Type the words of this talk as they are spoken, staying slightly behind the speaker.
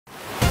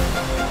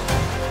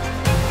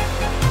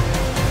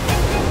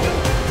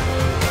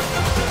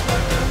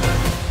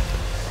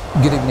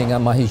Good evening,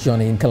 I'm Mahieash,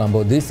 Johnney in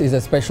Colombo. This is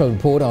a special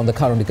report on the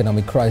current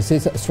economic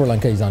crisis Sri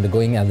Lanka is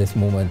undergoing at this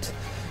moment.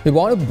 We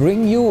want to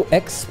bring you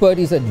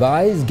expertise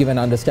advice, give an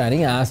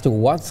understanding as to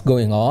what's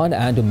going on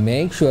and to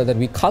make sure that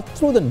we cut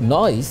through the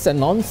noise and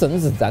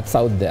nonsense that's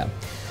out there.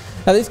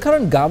 Now, this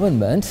current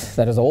government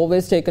that has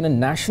always taken a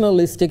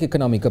nationalistic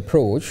economic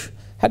approach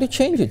had to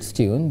change its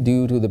tune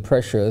due to the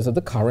pressures of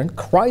the current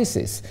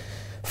crisis.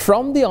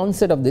 From the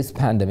onset of this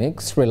pandemic,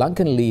 Sri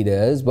Lankan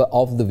leaders were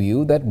of the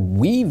view that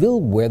we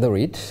will weather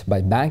it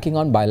by banking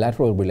on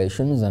bilateral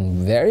relations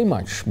and very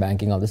much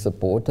banking on the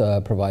support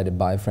provided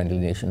by friendly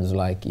nations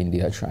like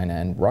India, China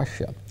and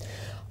Russia.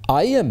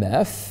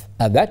 IMF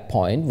at that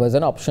point was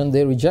an option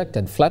they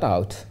rejected flat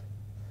out,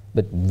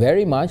 but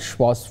very much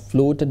was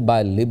floated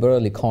by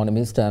liberal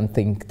economists and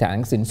think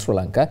tanks in Sri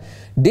Lanka,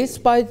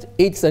 despite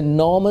its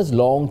enormous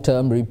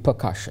long-term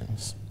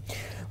repercussions.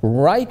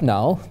 Right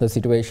now, the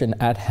situation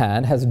at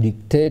hand has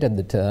dictated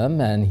the term,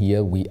 and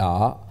here we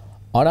are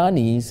on our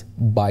knees,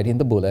 biting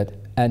the bullet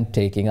and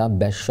taking our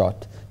best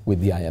shot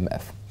with the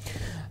IMF.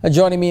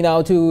 Joining me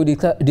now to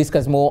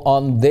discuss more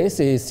on this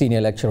is Senior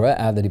Lecturer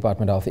at the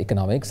Department of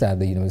Economics at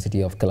the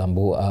University of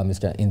Colombo,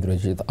 Mr.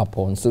 Indrajith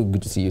Aponsu.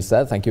 Good to see you,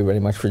 sir. Thank you very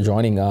much for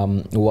joining.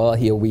 Well,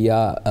 here we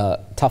are,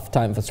 tough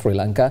time for Sri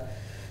Lanka,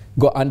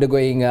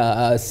 undergoing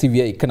a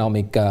severe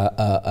economic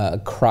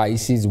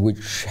crisis,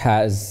 which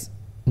has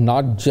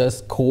not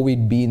just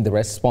COVID being the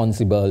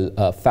responsible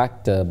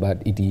factor,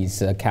 but it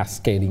is a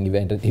cascading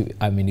event.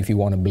 I mean, if you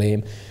want to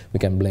blame, we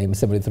can blame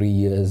 73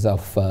 years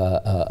of,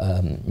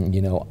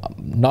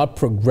 not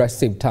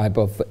progressive type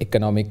of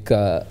economic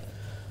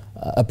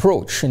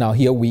approach. Now,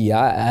 here we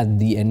are at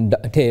the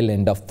tail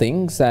end of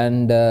things,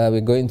 and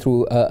we're going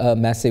through a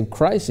massive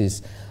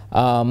crisis.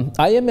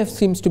 IMF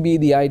seems to be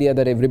the idea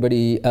that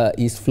everybody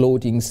is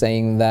floating,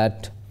 saying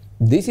that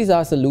this is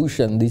our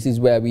solution, this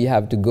is where we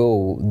have to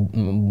go.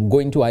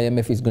 Going to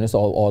IMF is going to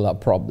solve all our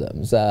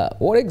problems.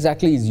 What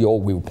exactly is your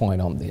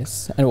viewpoint on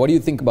this? And what do you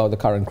think about the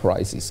current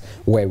crisis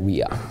where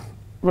we are?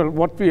 Well,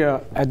 what we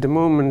are at the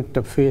moment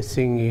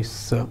facing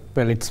is,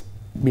 well, it's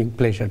being a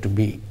pleasure to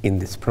be in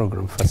this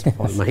program, first of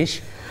all,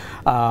 Mahieash.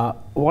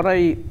 What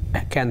I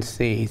can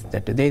say is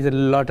that there is a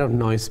lot of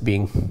noise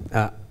being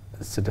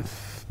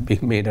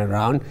being made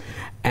around.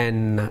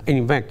 And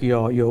in fact,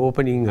 your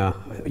opening,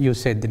 you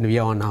said that we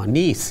are on our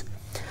knees.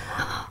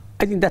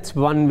 I think that's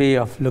one way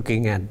of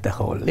looking at the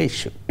whole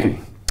issue.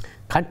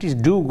 Countries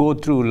do go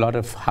through a lot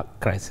of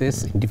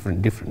crises in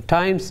different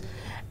times,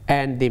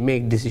 and they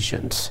make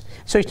decisions.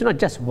 So it's not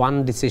just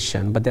one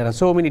decision, but there are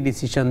so many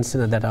decisions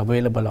that are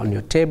available on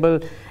your table,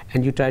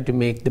 and you try to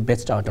make the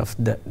best out of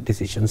the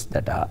decisions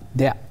that are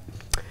there.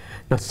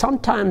 Now,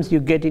 sometimes you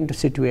get into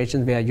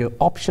situations where your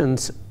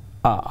options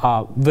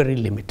are very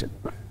limited.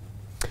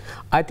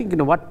 I think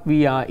what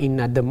we are in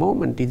at the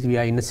moment is we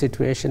are in a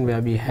situation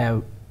where we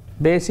have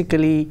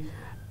basically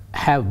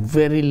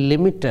very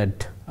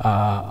limited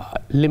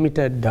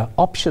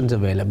options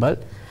available,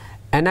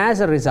 and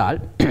as a result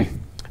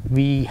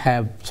we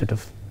have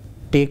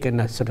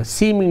taken a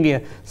seemingly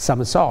a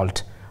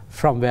somersault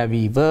from where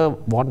we were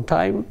one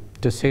time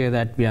to say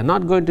that we are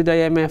not going to the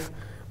IMF,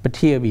 but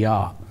here we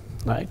are,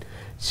 right?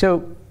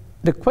 So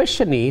the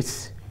question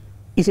is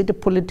it a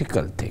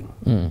political thing?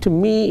 To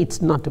me,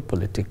 it's not a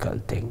political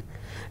thing.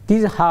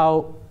 This is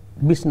how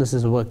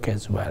businesses work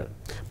as well.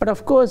 But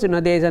of course,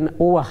 there is an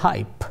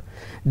overhype.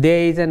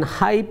 There is an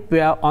hype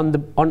where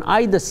on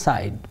either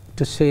side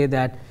to say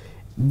that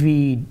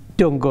we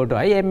don't go to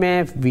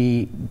IMF,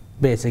 we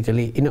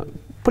basically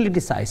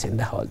politicizing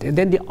the whole thing.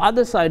 Then the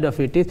other side of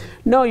it is,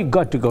 no, you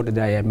got to go to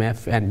the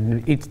IMF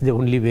and it's the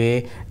only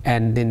way,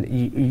 and then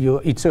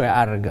it's so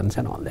arrogance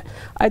and all that.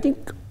 I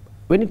think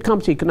when it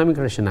comes to economic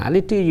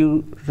rationality,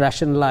 you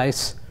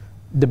rationalize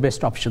the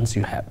best options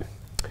you have.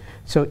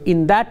 So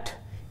in that,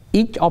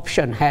 each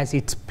option has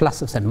its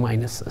pluses and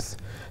minuses.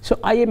 So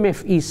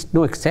IMF is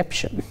no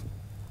exception.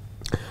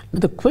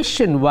 The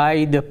question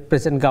why the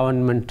present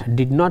government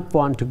did not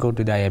want to go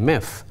to the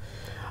IMF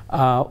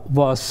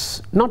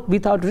was not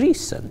without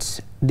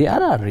reasons. There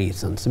are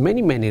reasons,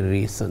 many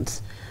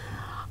reasons.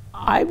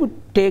 I would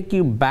take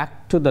you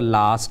back to the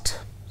last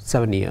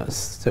 7 years,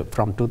 so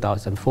from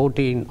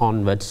 2014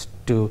 onwards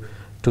to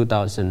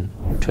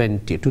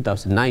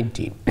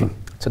 2019.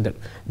 So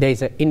there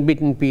is an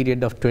in-between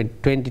period of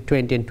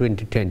 2020 and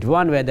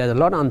 2021 where there's a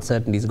lot of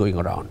uncertainties going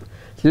around.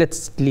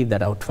 Let's leave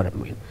that out for a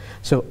minute.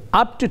 So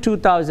up to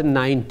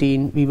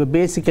 2019, we were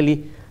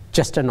basically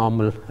just a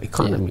normal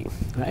economy,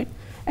 right?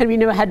 And we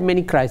never had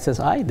many crises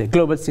either.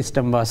 Global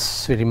system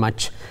was very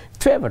much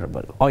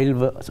favorable. Oil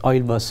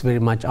was very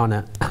much on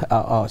a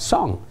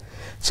song.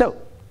 So,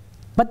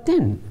 but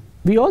then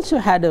we also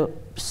had a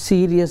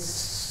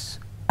serious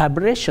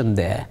aberration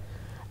there.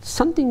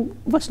 Something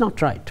was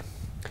not right.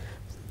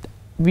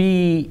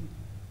 We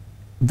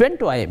went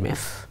to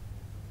IMF,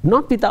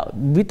 not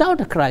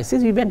without a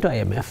crisis, we went to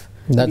IMF.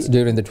 That's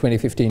during the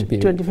 2015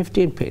 period.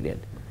 2015 period.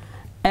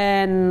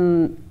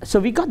 And so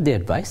we got the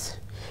advice,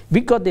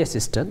 we got the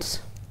assistance,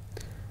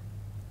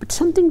 but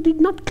something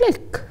did not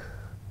click.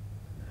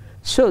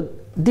 So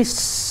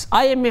this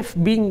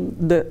IMF being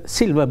the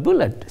silver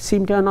bullet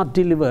seemed to have not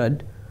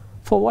delivered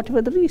for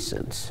whatever the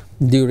reasons.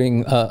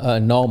 During a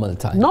normal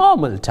time.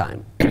 Normal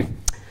time.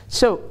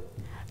 So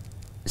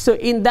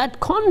in that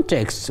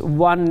context,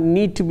 one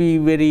need to be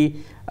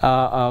very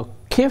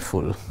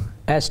careful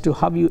as to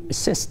how you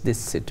assess this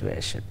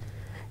situation.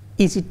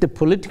 Is it the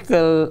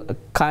political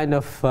kind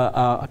of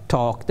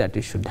talk that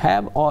you should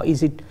have, or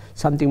is it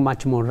something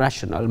much more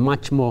rational,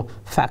 much more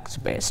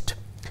facts-based?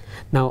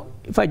 Now,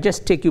 if I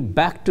just take you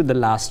back to the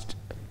last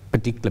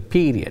particular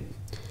period,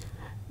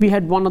 we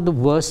had one of the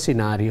worst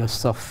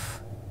scenarios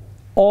of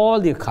all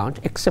the accounts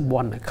except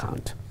one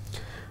account.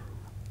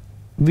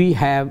 We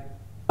have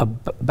a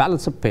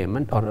balance of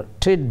payment or a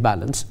trade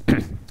balance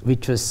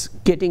which was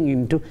getting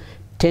into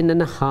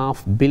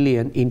 10.5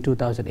 billion in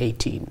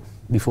 2018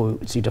 before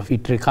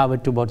it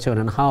recovered to about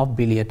 7.5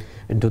 billion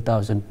in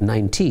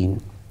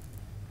 2019.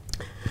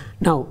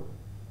 Now,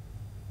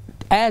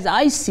 as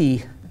I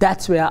see,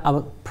 that's where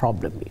our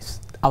problem is.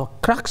 Our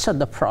crux of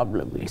the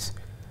problem is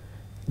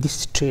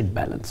this trade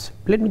balance.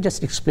 Let me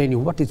just explain you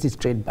what is this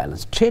trade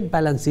balance. Trade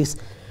balance is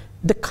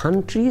the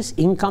country's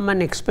income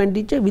and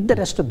expenditure with the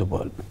rest of the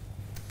world.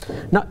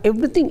 Now,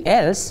 everything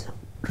else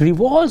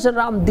revolves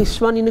around this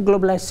one in a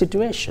globalized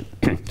situation.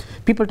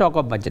 People talk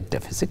of budget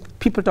deficit,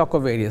 people talk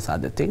of various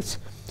other things.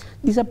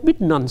 These are a bit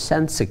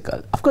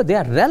nonsensical. Of course, they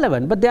are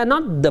relevant, but they are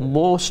not the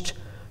most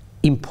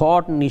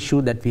important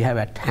issue that we have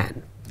at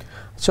hand.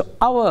 So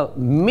our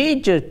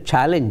major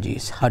challenge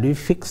is how do we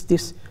fix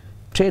this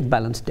trade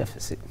balance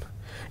deficit?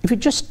 If you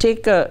just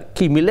take a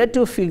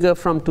cumulative figure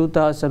from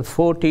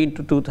 2014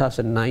 to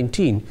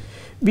 2019,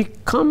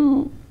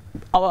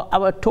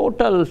 our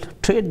total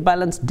trade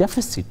balance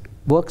deficit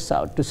works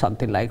out to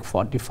something like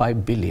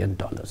 $45 billion.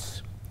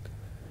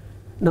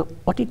 Now,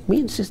 what it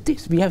means is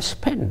this: we have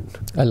spent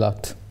a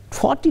lot.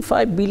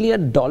 $45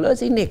 billion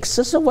in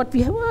excess of what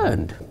we have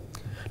earned.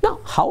 Now,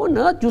 how on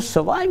earth do you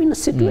survive in a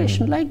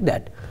situation like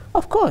that?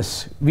 Of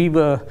course, we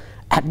were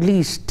at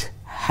least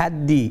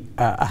had the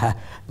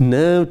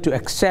nerve to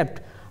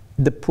accept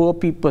the poor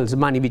people's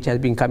money, which has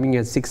been coming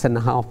at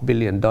 $6.5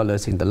 billion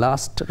in the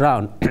last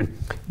round,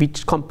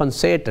 which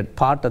compensated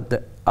part of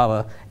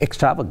our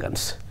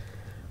extravagance.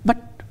 But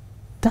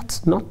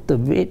that's not the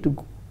way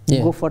to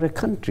go for a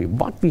country.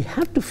 What we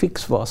had to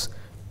fix was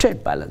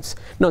trade balance.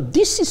 Now,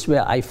 this is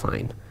where I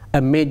find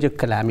a major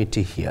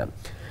calamity here.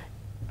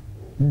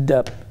 With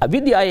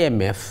the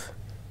IMF,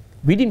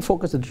 we didn't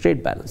focus on the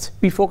trade balance.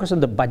 We focused on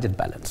the budget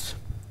balance.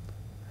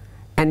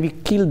 And we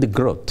killed the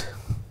growth.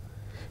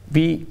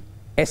 We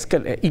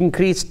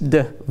increased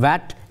the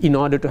VAT in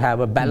order to have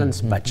a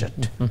balanced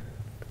budget.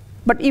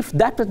 But if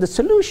that was the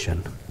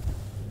solution,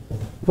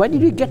 why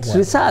did we get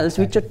results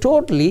which are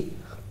totally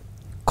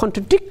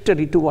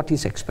contradictory to what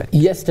is expected?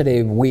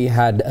 Yesterday, we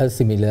had a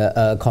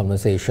similar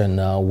conversation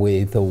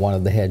with one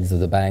of the heads of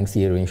the banks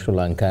here in Sri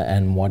Lanka,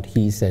 and what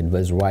he said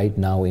was, right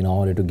now, in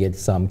order to get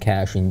some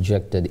cash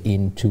injected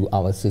into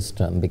our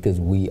system, because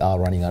we are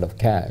running out of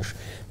cash,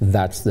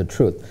 that's the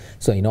truth.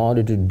 So in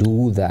order to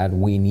do that,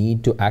 we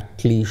need to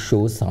actually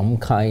show some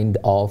kind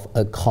of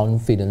a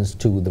confidence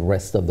to the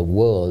rest of the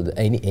world.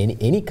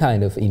 Any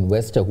kind of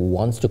investor who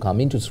wants to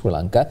come into Sri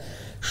Lanka,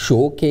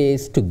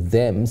 showcase to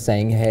them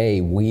saying,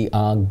 hey, we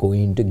are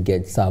going to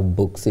get some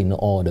books in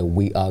order,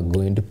 we are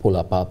going to pull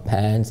up our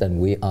pants, and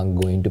we are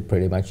going to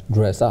pretty much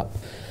dress up.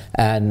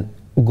 And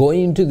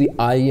going to the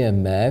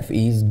IMF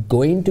is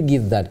going to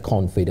give that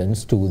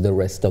confidence to the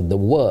rest of the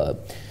world.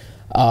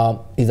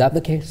 Is that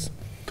the case?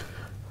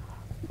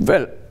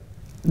 Well,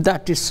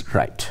 that is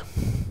right.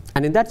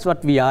 And that's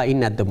what we are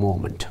in at the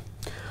moment.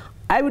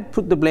 I would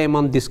put the blame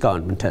on this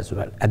government as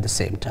well at the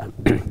same time.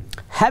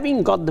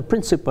 Having got the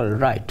principle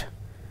right,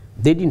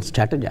 they didn't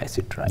strategize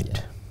it right.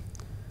 Yeah.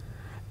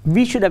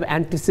 We should have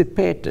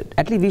anticipated,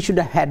 at least we should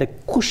have had a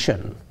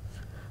cushion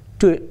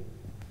to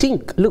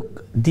think,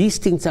 look, these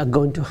things are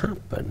going to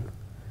happen.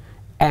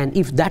 And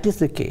if that is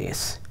the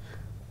case,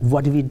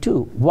 what do we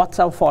do? What's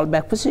our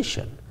fallback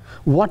position?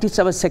 What is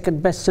our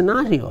second best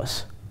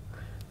scenarios?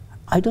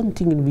 I don't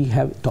think we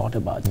have thought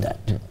about that.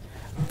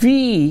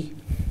 We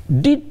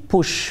did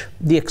push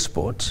the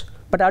exports,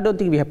 but I don't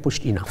think we have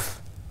pushed enough.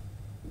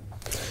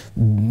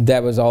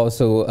 There was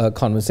also a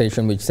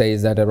conversation which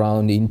says that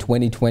around in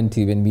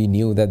 2020, when we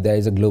knew that there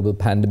is a global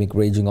pandemic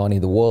raging on in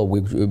the world,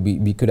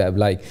 we could have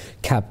like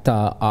capped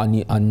our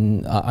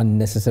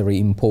unnecessary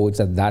imports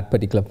at that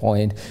particular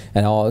point,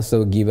 and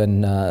also given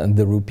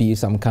the rupee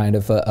some kind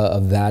of a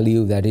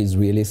value that is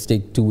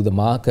realistic to the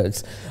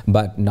markets.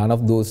 But none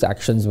of those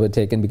actions were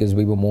taken because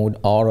we were more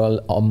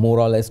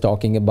or less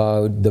talking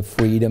about the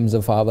freedoms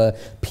of our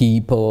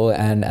people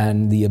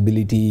and the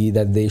ability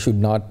that they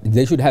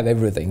should have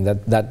everything.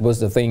 That That was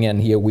the thing,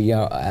 and here we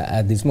are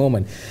at this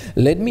moment.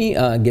 Let me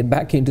get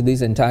back into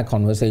this entire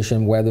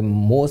conversation where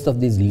most of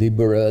these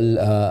liberal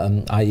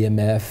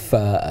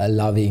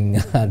IMF-loving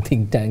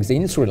think tanks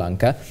in Sri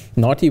Lanka,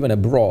 not even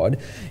abroad,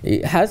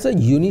 it has a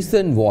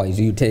unison voice.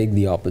 You take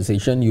the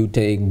opposition, you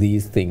take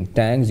these think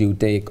tanks, you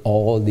take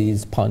all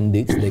these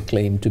pundits, they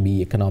claim to be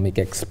economic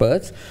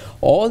experts.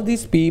 All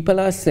these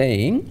people are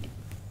saying,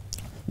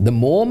 the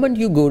moment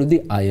you go to the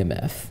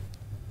IMF,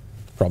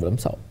 problem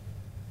solved.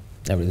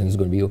 Everything is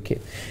going to be okay.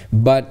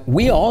 But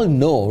we all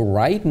know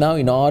right now,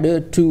 in order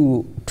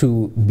to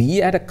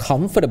be at a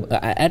comfortable,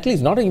 at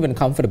least not even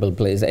comfortable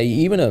place,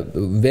 even a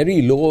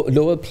very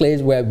lower place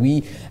where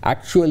we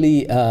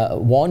actually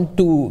want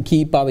to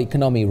keep our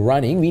economy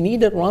running, we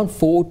need around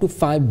 $4 to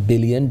 $5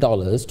 billion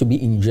to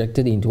be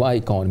injected into our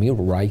economy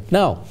right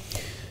now.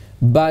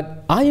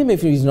 But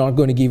IMF is not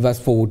going to give us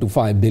 4 to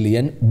 5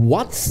 billion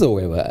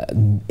whatsoever.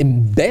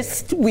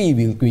 Best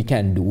we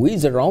can do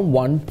is around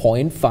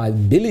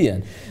 1.5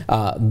 billion.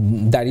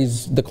 That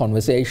is the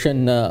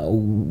conversation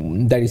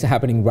that is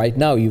happening right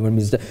now. Even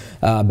Mr.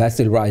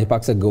 Basil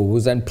Rajapaksa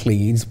goes and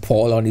pleads,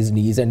 fall on his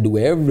knees and do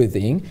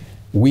everything.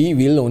 We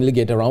will only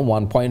get around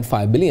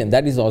 1.5 billion.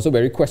 That is also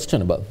very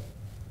questionable.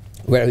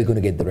 Where are we going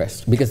to get the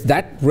rest? Because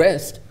that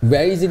rest,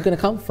 where is it going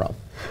to come from?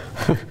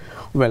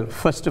 Well,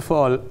 first of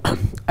all,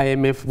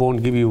 IMF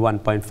won't give you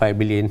 1.5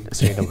 billion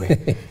straight away.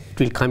 It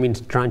will come in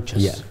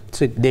tranches. Yeah.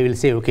 So they will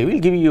say, okay, we'll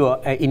give you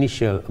an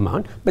initial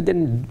amount, but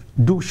then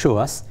do show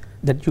us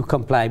that you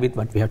comply with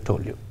what we have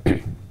told you,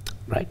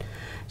 right?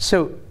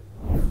 So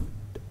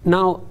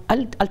now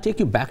I'll take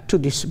you back to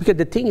this, because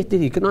the thing is,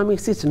 the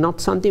economics is not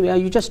something where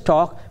you just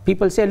talk.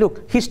 People say,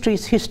 look, history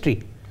is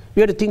history. We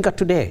have to think of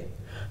today.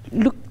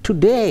 Look,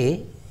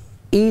 today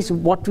is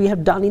what we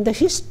have done in the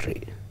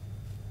history.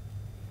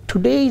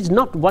 Today is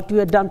not what we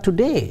have done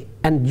today,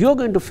 and you're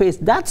going to face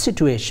that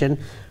situation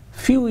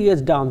few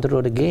years down the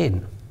road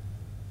again.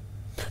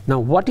 Now,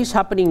 what is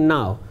happening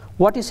now?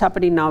 What is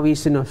happening now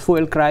is,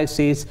 fuel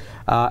crisis,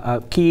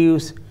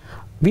 queues.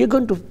 We are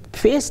going to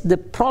face the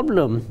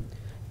problem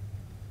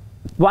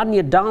 1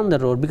 year down the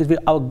road, because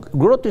our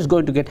growth is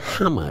going to get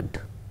hammered.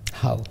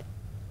 How?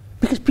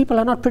 Because people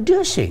are not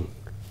producing.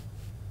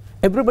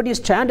 Everybody is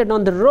stranded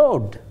on the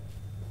road.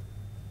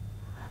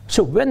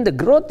 So when the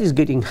growth is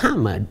getting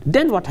hammered,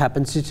 then what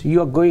happens is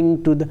you are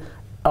going to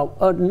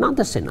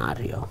another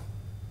scenario.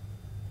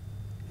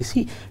 You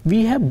see,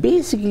 we have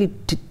basically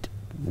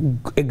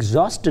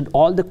exhausted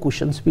all the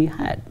cushions we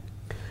had.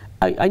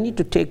 I need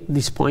to take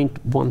this point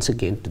once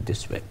again to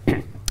this way.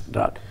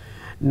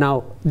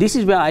 Now, this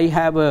is where I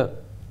have a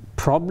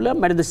problem,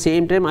 but at the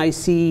same time I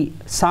see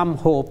some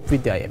hope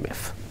with the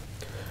IMF.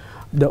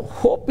 The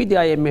hope with the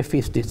IMF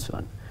is this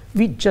one.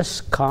 We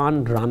just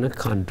can't run a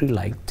country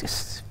like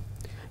this.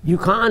 You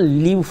can't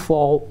live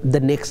for the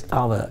next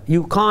hour.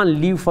 You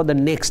can't live for the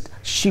next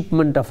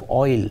shipment of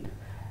oil.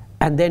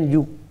 And then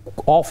you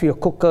off your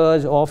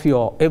cookers, off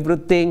your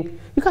everything.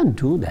 You can't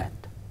do that.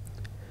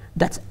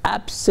 That's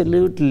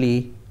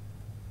absolutely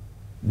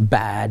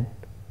bad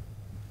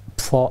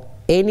for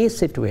any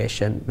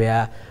situation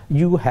where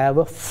you have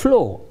a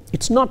flow.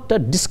 It's not a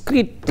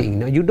discrete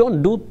thing. You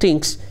don't do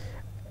things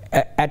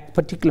at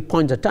particular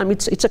points of time.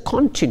 It's a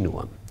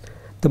continuum.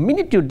 The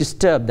minute you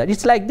disturb that,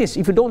 it's like this.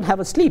 If you don't have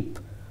a sleep,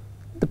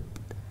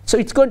 so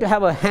it's going to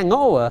have a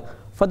hangover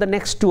for the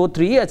next 2 or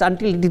 3 years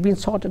until it has been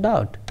sorted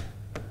out.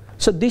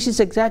 So this is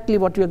exactly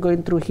what we are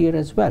going through here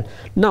as well.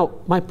 Now,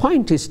 my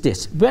point is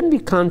this. When we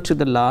come to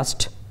the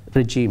last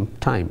regime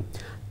time,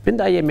 when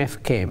the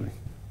IMF came,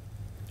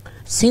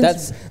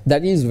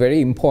 that is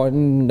very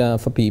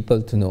important for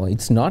people to know.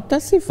 It's not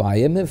as if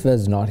IMF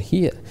was not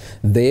here.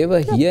 They were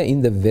here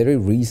in the very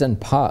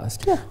recent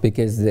past,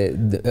 because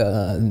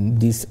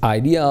this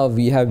idea of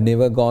we have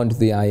never gone to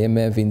the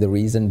IMF in the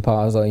recent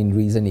past or in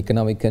recent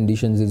economic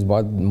conditions is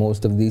what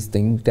most of these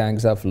think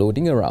tanks are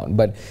floating around.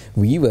 But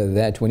we were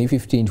there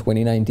 2015,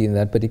 2019,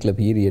 that particular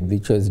period,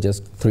 which was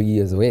just 3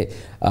 years away.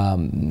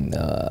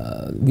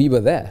 We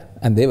were there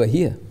and they were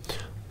here.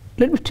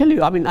 Let me tell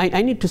you,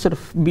 I need to sort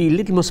of be a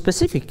little more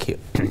specific here.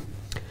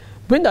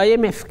 When the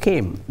IMF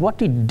came,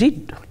 what it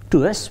did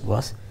to us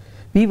was,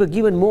 we were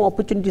given more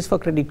opportunities for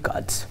credit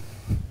cards.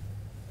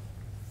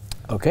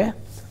 Okay?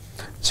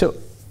 So,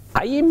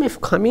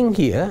 IMF coming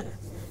here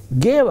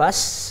gave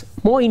us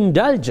more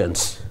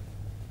indulgence.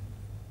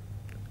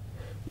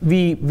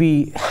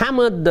 We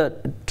hammered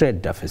the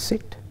trade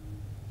deficit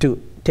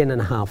to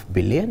 10.5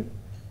 billion.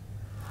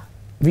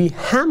 We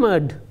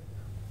hammered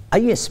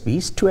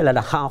ISBs,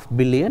 12.5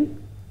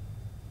 billion.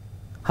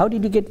 How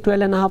did you get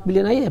 12.5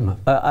 billion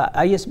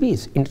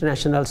ISBs,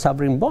 international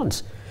sovereign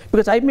bonds?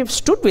 Because IMF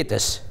stood with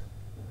us.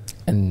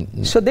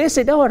 And so they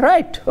said, all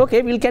right,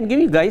 okay, we can give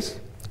you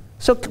guys.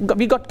 So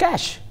we got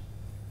cash.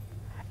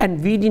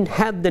 And we didn't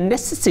have the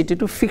necessity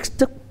to fix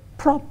the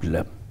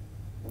problem.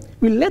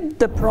 We let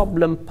the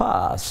problem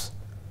pass.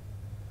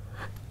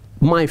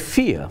 My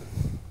fear,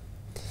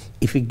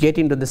 if we get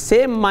into the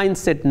same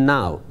mindset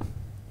now,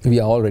 we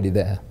are already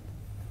there.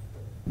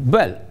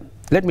 Well,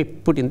 let me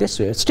put it this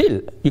way,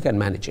 still you can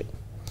manage it.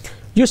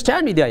 You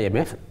stand with the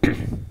IMF,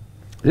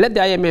 let the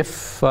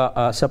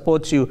IMF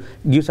support you,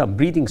 give some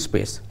breathing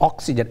space,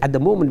 oxygen. At the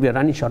moment, we are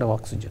running short of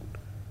oxygen.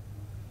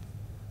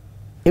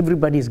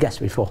 Everybody is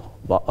gasping for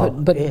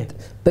air.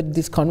 But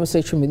this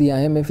conversation with the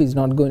IMF is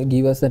not going to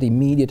give us that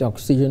immediate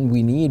oxygen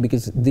we need,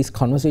 because this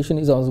conversation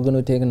is also going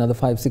to take another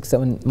 5, 6,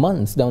 7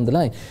 months down the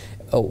line.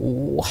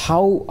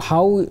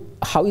 How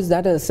is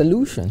that a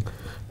solution?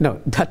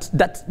 No,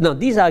 no.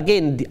 These are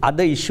again the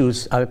other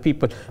issues.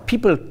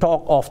 People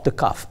talk off the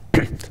cuff.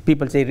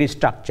 People say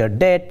restructure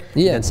debt,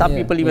 and some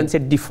people even say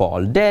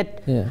default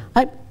debt. Yeah.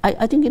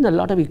 I think in a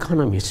lot of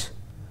economists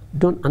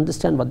don't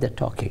understand what they're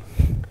talking,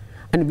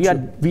 and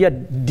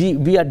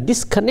we are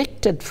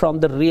disconnected from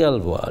the real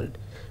world.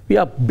 We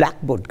are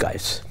blackboard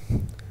guys.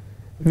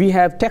 We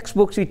have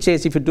textbooks which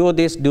says if you do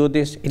this,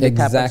 it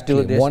happens,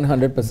 do this.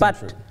 100%.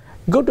 But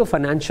go to a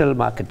financial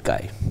market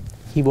guy.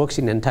 He works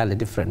in an entirely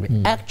different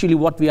way. Actually,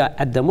 what we are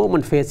at the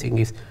moment facing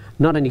is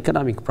not an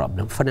economic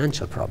problem,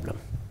 financial problem.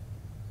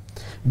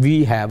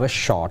 We have a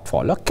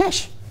shortfall of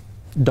cash,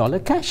 dollar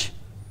cash,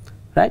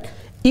 right?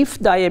 If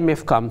the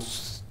IMF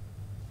comes,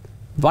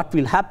 what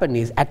will happen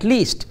is, at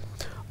least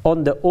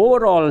on the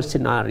overall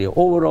scenario,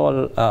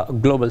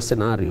 global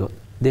scenario,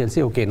 they'll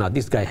say, okay, now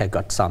this guy has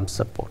got some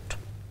support,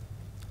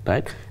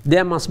 right?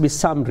 There must be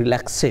some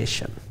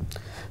relaxation,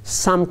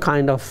 some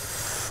kind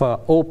of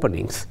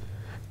openings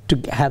to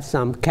have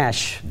some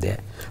cash there.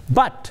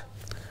 But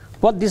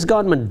what this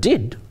government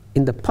did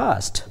in the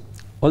past,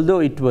 although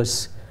it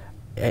was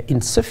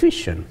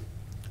insufficient,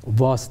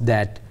 was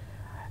that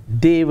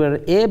they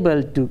were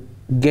able to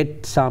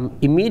get some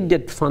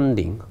immediate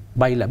funding,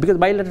 because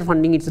bilateral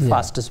funding is the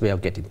fastest way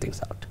of getting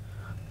things out.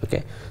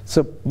 Okay,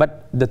 so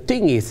but the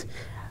thing is,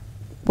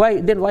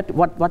 why then?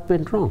 What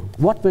went wrong?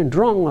 What went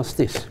wrong was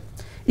this: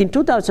 in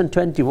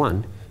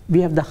 2021, we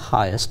have the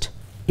highest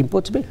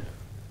imports bill.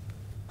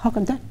 How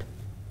come that?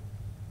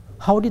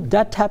 How did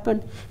that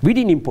happen? We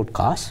didn't import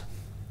cars.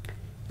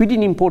 We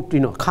didn't import,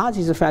 cars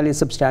is a fairly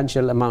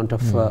substantial amount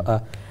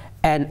of,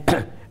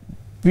 and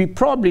we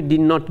probably did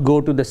not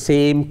go to the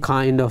same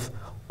kind of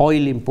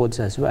oil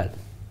imports as well.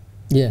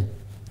 Yeah.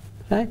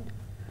 Right?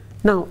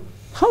 Now,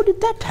 how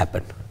did that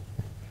happen?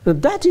 Now,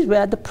 that is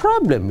where the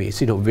problem is,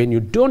 when you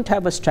don't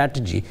have a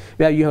strategy,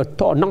 where you have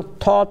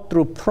not thought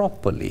through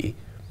properly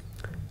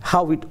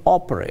how it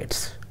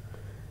operates,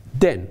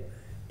 then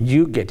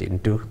you get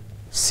into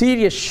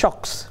serious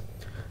shocks.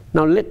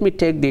 Now, let me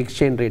take the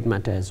exchange rate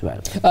matter as well.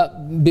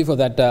 Before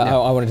that,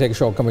 I want to take a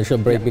short commercial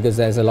break because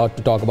there's a lot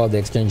to talk about the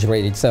exchange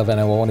rate itself, and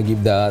I want to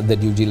give the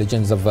due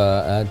diligence of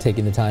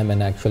taking the time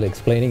and actually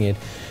explaining it.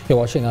 You're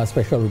watching our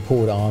special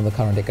report on the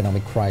current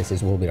economic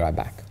crisis. We'll be right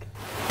back.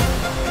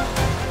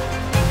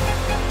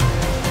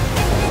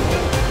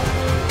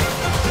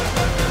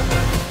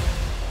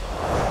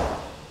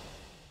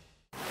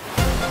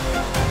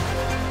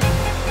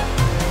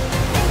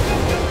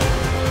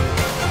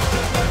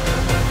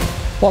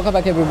 Welcome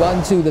back,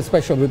 everyone, to the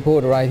special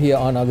report right here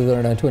on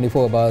Other Than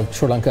 24 about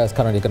Sri Lanka's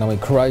current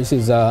economic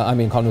crisis. I'm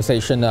in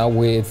conversation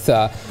with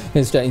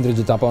Mr.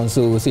 Indrajith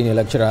Aponsu, Senior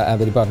Lecturer at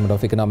the Department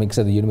of Economics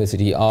at the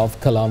University of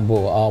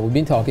Colombo. We've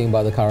been talking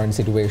about the current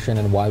situation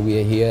and why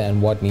we are here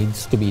and what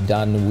needs to be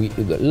done.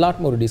 A lot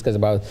more to discuss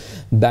about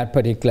that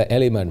particular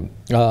element.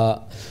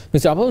 Mr.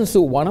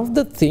 Aponsu, one of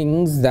the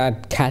things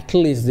that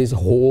catalyzed this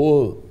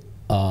whole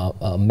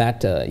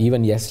matter.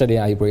 Even yesterday,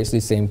 I raised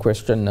the same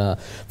question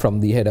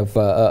from the head of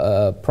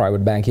a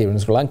private bank here in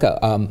Sri Lanka,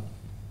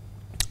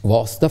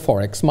 was the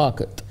forex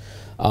market.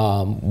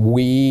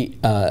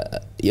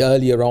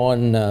 Earlier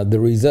on, the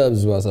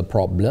reserves was a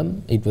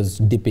problem. It was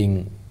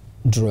dipping,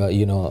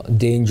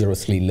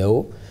 dangerously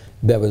low.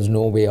 There was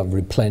no way of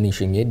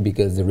replenishing it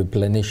because the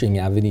replenishing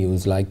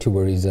avenues like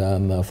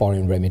tourism,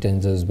 foreign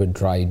remittances were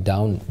dried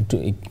down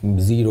to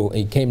zero.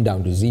 It came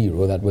down to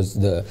zero. That was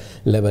the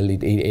level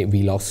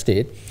we lost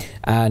it.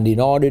 And in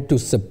order to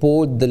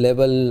support the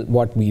level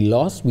what we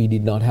lost, we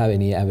did not have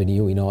any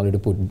avenue in order to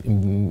put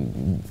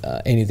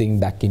anything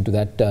back into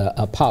that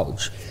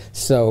pouch.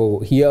 So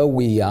here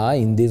we are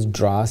in this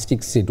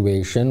drastic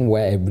situation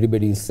where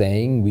everybody is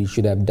saying we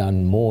should have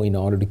done more in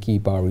order to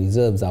keep our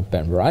reserves up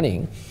and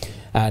running.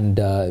 And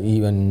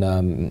even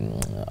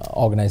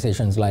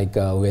organizations like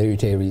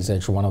Verite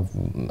Research, one of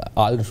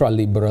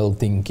ultra-liberal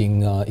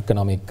thinking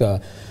economic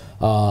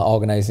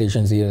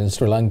organizations here in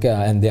Sri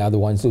Lanka, and they are the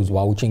ones who's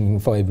vouching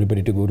for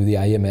everybody to go to the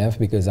IMF,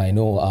 because I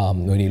know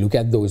when you look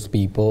at those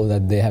people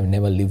that they have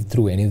never lived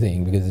through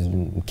anything, because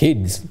it's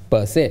kids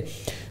per se.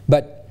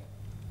 But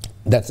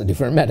that's a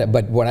different matter.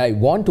 But what I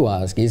want to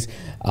ask is,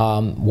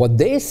 what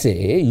they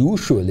say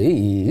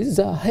usually is,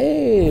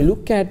 hey,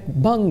 look at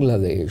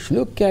Bangladesh,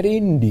 look at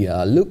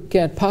India, look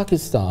at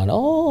Pakistan,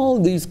 all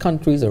these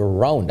countries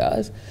around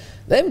us,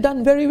 they've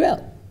done very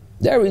well.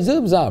 Their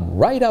reserves are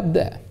right up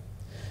there.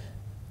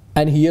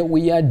 And here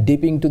we are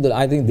dipping to the,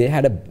 I think they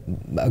had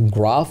a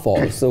graph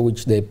also,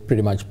 which they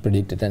pretty much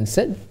predicted and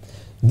said,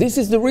 this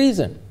is the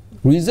reason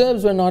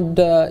reserves were not,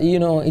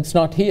 it's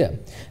not here.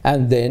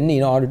 And then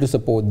in order to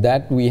support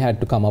that, we had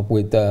to come up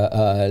with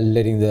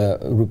letting the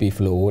rupee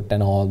float,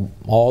 and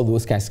all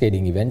those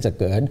cascading events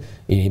occurred.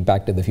 It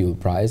impacted the fuel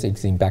price.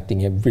 It's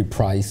impacting every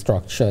price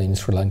structure in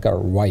Sri Lanka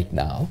right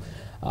now.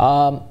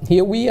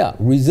 Here we are,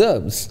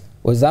 reserves.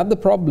 Was that the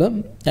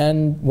problem?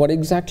 And what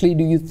exactly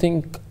do you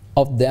think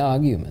of their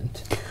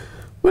argument?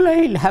 Well,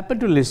 I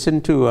happened to listen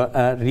to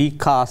a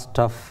recast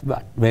of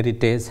what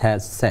Veritas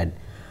has said.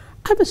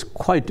 I was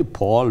quite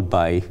appalled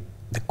by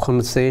the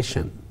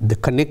conversation, the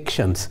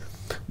connections,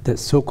 the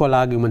so-called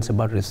arguments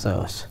about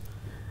reserves.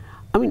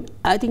 I mean,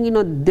 I think,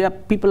 there are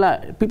people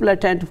are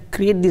trying to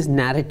create this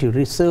narrative.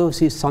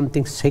 Reserves is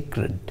something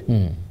sacred.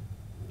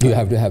 You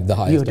have to have the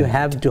highest. You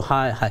have to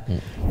have to high.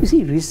 You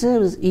see,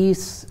 reserves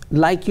is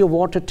like your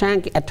water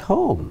tank at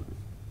home.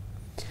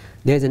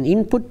 There's an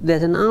input,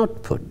 there's an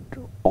output.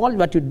 All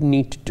what you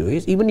need to do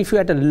is, even if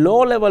you're at a low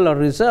level of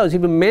reserves,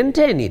 if you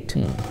maintain it,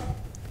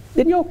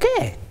 then you're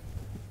okay.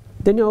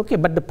 Then you're okay.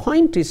 But the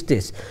point is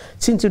this: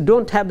 since you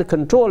don't have the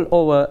control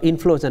over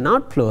inflows and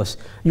outflows,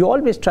 you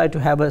always try to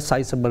have a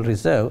sizable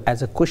reserve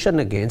as a cushion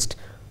against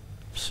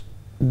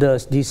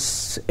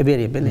this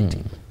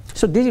variability.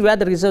 So this is where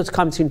the reserves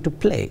comes into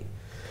play.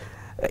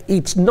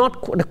 It's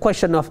not the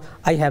question of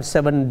I have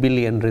 7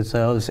 billion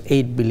reserves,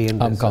 8 billion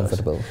reserves. I'm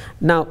comfortable.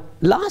 Now,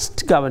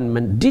 last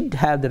government did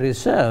have the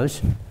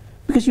reserves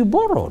because you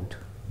borrowed.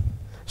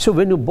 So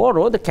when you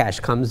borrow, the cash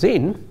comes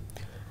in,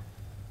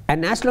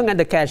 and as long as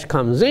the cash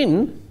comes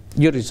in,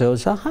 your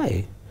reserves are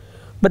high.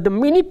 But the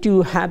minute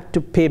you have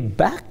to pay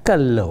back a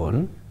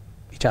loan,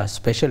 which are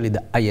especially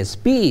the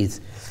ISPs,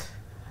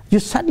 you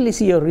suddenly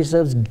see your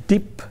reserves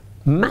dip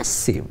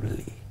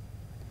massively.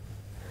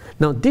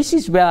 Now, this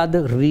is where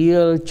the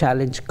real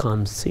challenge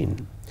comes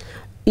in.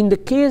 In the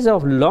case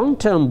of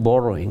long-term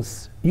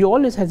borrowings, you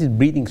always have this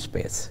breathing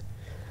space.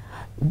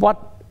 What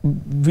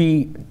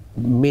we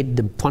made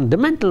the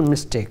fundamental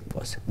mistake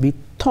was we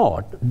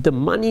thought the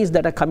monies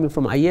that are coming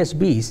from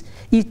ISBs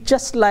is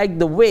just like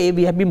the way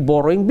we have been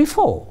borrowing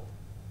before.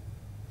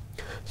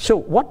 So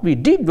what we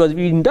did was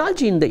we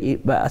indulged in the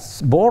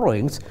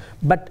borrowings,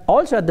 but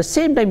also at the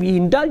same time we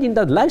indulged in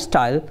the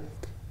lifestyle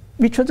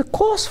which was the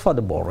cause for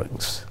the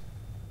borrowings.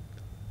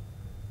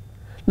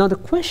 Now the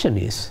question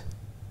is,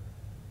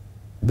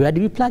 where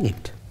do we plug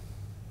it?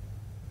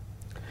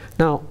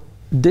 Now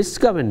this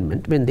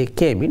government, when they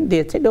came in,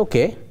 they said,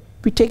 okay,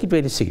 we take it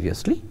very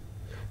seriously.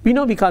 We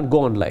know we can't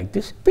go on like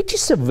this, which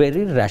is a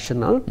very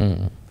rational,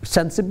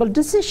 sensible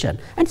decision.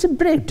 And it's a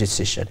brave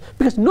decision,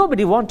 because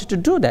nobody wanted to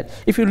do that.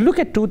 If you look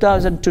at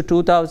 2000 to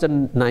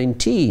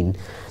 2019,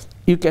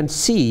 you can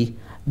see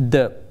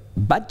the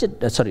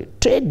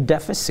trade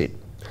deficit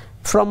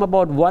from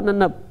about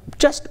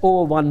just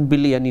over 1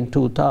 billion in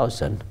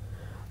 2000,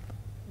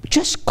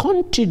 just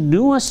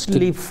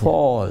continuously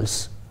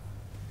falls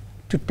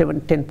to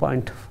 10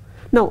 point.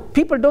 Now,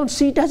 people don't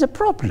see it as a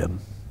problem.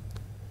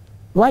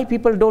 Why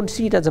people don't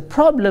see it as a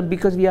problem?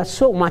 Because we are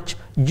so much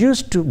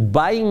used to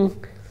buying,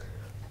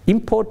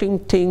 importing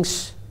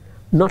things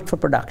not for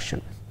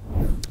production.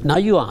 Now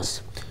you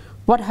ask,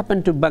 what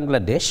happened to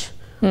Bangladesh?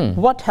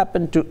 What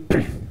happened to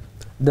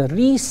the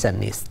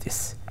reason is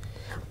this.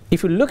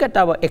 If you look at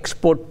our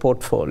export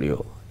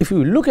portfolio, if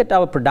you look at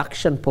our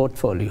production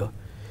portfolio,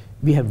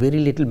 we have very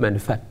little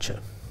manufacture.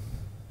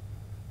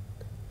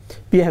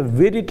 We have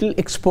very little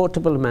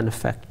exportable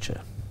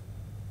manufacture.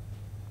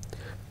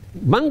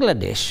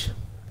 Bangladesh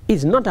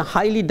is not a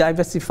highly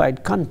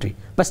diversified country,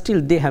 but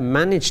still they have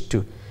managed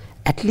to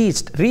at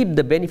least reap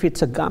the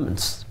benefits of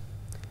garments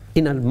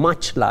in a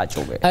much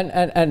larger way.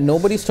 And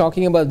nobody's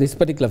talking about this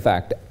particular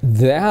fact.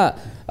 Their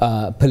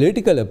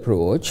political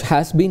approach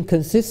has been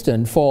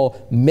consistent for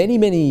many,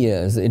 many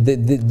years.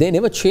 They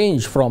never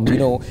change from,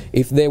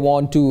 if they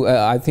want to,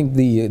 I think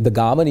the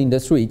garment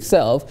industry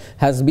itself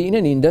has been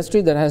an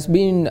industry that has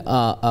been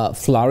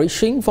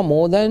flourishing for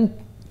more than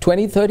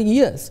 20, 30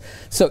 years.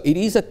 So it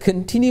is a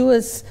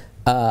continuous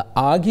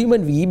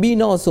argument we've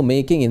been also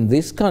making in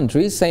this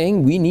country,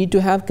 saying we need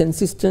to have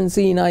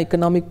consistency in our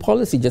economic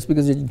policy. Just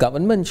because the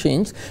government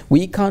changed,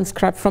 we can't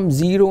scrap from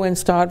zero and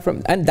start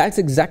from, and that's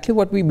exactly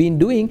what we've been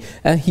doing.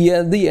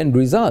 Here the end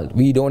result,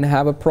 we don't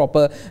have a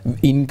proper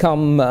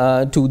income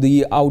to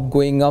the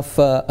outgoing of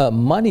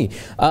money.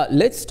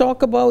 Let's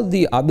talk about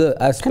the other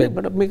aspect.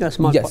 Can I make a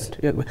small point?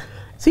 Yeah.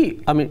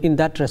 See, I mean, in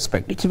that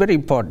respect, it's very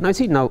important. Now,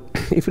 see, now,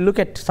 if you look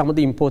at some of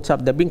the imports,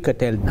 they're being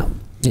curtailed now.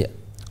 Yeah.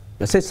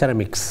 Let's say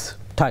ceramics,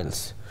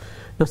 tiles.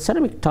 Now,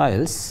 ceramic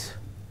tiles,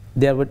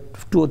 there were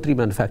 2 or 3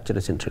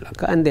 manufacturers in Sri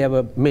Lanka, and there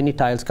were many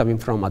tiles coming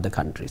from other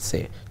countries,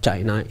 say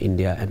China,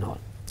 India, and all,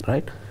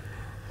 right?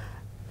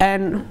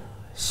 And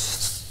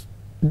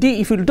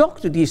if you talk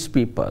to these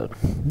people,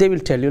 they will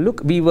tell you,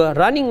 look, we were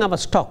running our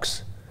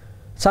stocks,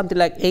 something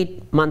like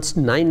 8 months,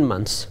 9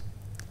 months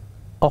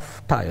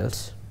of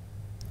tiles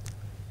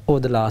over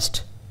the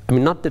last, I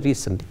mean, not the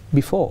recent,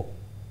 before,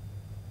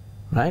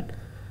 right?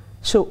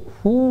 So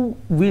who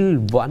will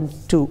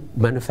want to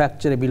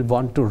manufacture, will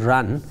want to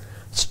run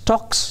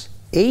stocks,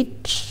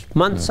 8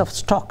 months of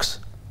stocks?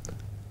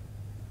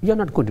 you're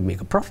not going to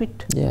make a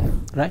profit. Yeah.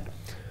 Right?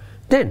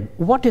 Then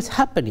what is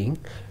happening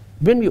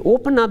when we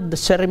open up the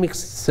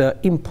ceramics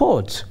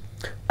imports?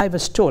 I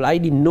was told, I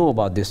didn't know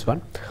about this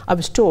one. I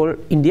was told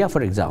India,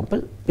 for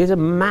example, there's a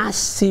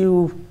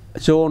massive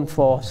zone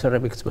for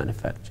ceramics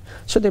manufacture.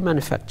 So they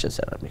manufacture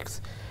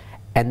ceramics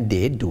and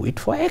they do it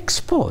for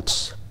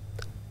exports,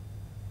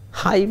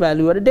 high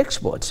value added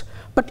exports.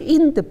 But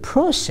in the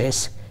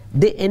process,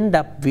 they end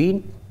up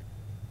being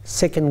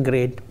second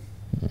grade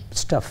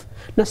stuff.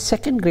 Now,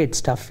 second grade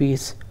stuff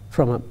is,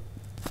 from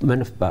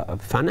a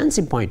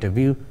financing point of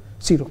view,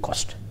 zero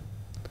cost.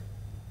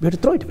 We have to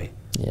throw it away.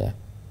 Yeah.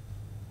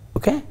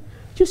 Okay?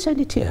 You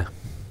send it here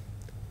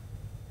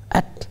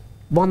at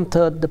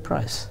 1/3 the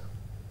price.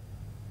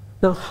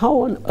 Now,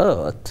 how on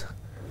earth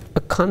a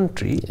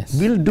country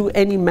will do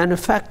any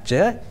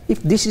manufacture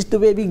if this is the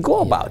way we go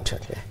about?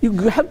 Exactly. You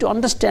have to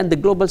understand the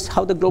global,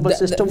 how the global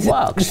system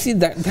works. See,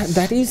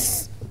 that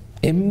is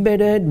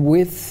embedded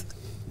with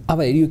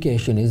our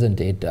education, isn't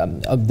it?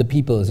 Of the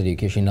people's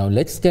education. Now,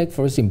 let's take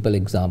for a simple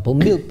example,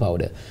 milk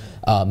powder.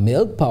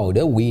 Milk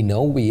powder, we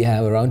know we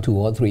have around 2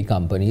 or 3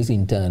 companies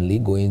internally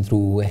going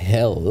through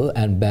hell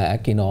and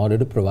back in order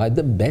to provide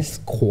the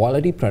best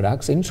quality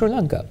products in Sri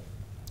Lanka.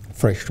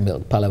 Fresh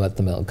milk,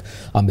 Palavatta milk,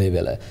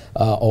 Ambevela.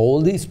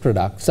 All these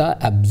products are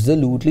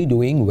absolutely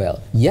doing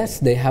well. Yes,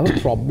 they have a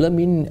problem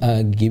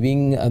in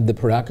giving the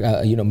product,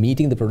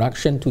 meeting the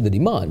production to the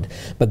demand.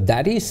 But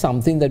that is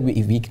something that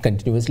if we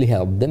continuously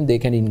help them, they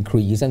can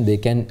increase and they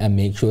can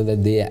make sure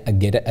that they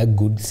get a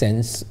good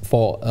sense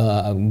for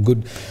a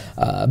good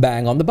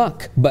bang on the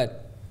buck.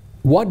 But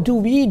what do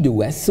we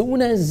do? As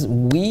soon as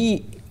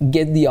we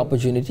get the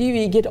opportunity,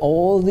 we get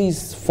all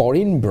these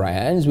foreign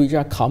brands which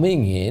are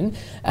coming in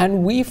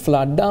and we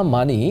flood our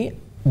money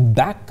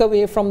back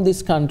away from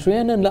this country.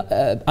 And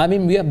I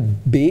mean, we are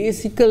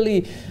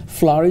basically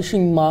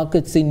flourishing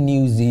markets in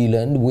New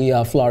Zealand, we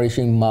are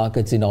flourishing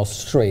markets in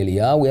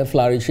Australia, we are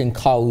flourishing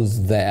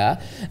cows there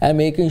and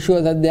making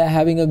sure that they're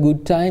having a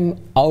good time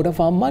out of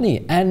our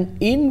money. And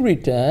in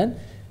return,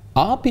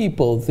 our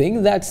people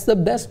think that's the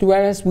best,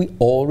 whereas we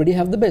already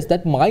have the best.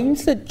 That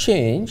mindset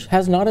change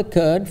has not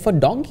occurred for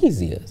donkey's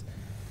years.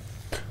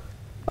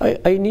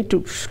 I need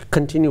to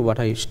continue where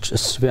I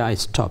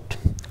stopped.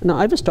 Now,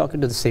 I was talking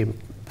to the same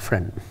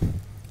friend.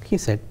 He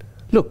said,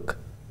 look,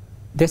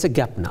 there's a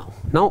gap now.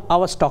 Now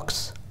our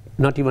stocks,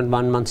 not even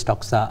 1 month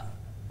stocks are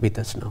with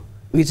us now.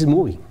 It's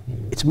moving.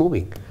 It's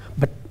moving.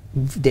 But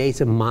there is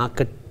a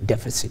market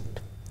deficit.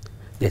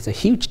 There's a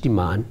huge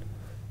demand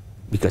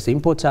because the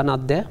imports are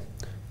not there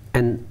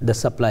and the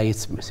supply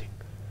is missing.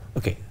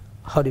 Okay,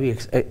 how do we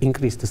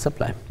increase the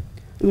supply?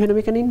 We have to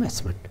make an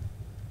investment.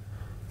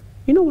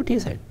 You know what he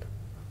said?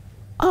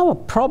 Our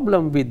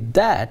problem with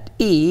that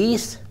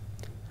is,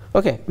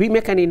 okay, we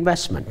make an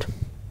investment.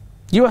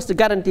 Give us the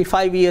guarantee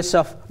 5 years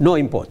of no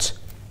imports.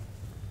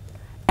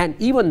 And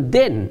even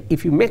then,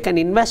 if you make an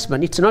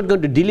investment, it's not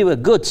going to deliver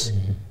goods.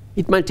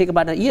 It might take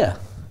about a year.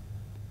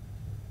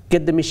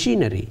 Get the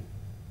machinery.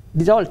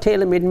 These are all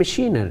tailor-made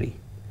machinery.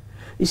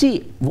 You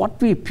see,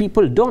 what we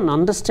people don't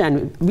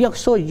understand, we are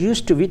so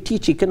used to, we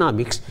teach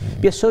economics,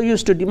 we are so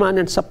used to demand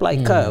and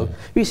supply curve.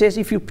 We say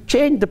if you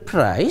change the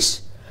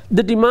price,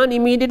 the demand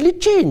immediately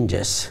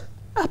changes.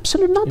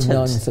 Absolute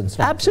nonsense.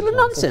 Absolute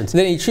nonsense.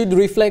 Then it should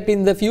reflect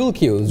in the fuel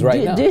queues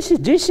right now. This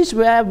is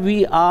where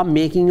we are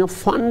making a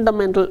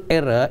fundamental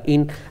error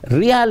in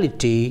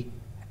reality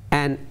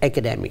and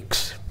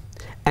academics.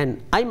 And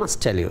I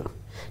must tell you,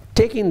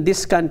 taking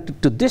this country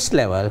to this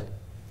level,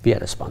 we are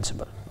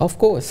responsible. Of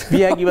course.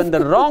 We are given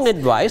the wrong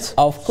advice.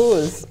 Of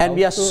course. And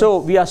we are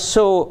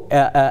so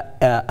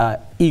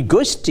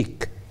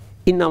egoistic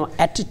in our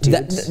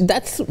attitudes.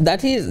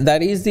 That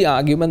is the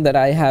argument that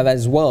I have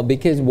as well,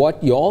 because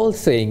what you're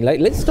saying, like,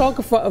 let's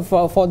talk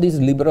for this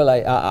liberal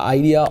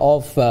idea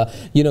of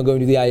going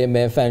to the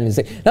IMF and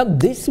say, now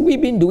this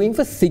we've been doing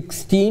for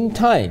 16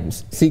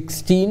 times.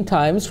 16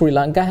 times Sri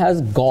Lanka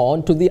has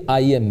gone to the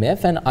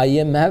IMF and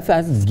IMF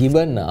has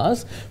given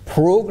us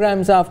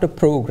programs after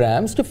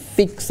programs to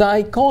fix our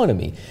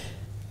economy.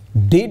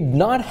 Did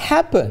not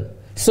happen.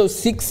 So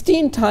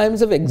 16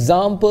 times of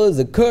examples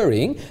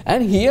occurring,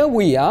 and here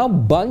we are,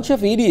 bunch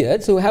of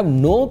idiots who have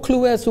no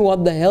clue as to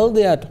what the hell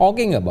they are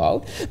talking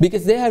about,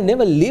 because they have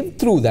never lived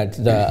through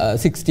that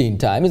 16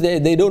 times.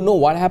 They don't know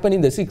what happened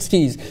in the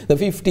 60s, the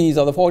 50s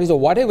or the 40s or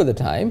whatever the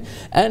time,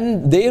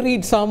 and they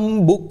read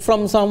some book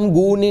from some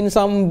goon in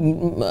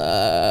some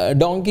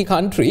donkey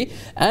country,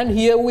 and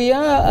here we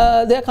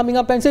are, they're coming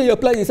up and saying,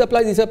 apply this,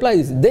 apply this, apply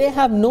this. They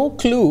have no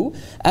clue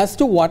as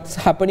to what's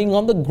happening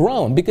on the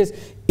ground, because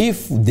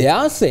if they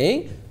are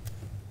saying,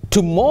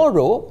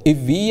 tomorrow, if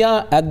we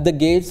are at the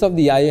gates of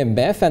the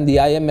IMF and the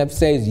IMF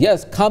says,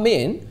 yes, come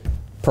in,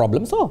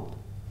 problem solved.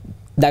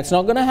 That's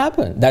not going to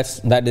happen. That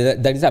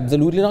is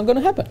absolutely not going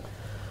to happen.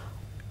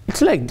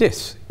 It's like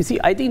this. You see,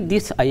 I think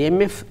this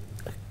IMF,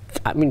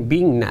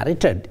 being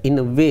narrated in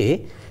a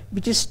way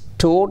which is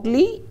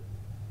totally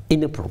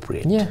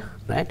inappropriate. Yeah.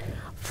 Right?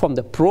 From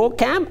the pro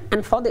camp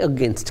and for the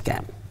against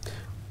camp.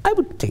 I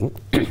would think,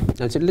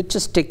 let's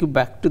just take you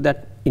back to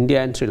that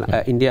India and Sri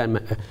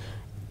Lanka.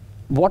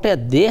 What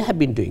they have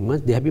been doing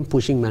was they have been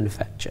pushing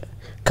manufacture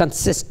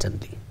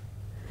consistently.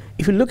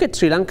 If you look at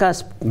Sri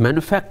Lanka's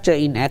manufacture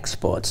in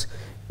exports,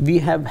 we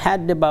have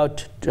had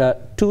about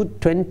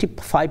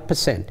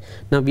 25%.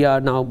 Now we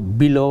are now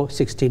below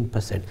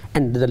 16%.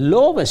 And the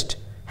lowest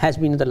has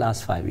been in the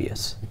last 5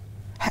 years.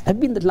 Have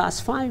been the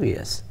last 5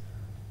 years.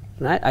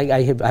 Right?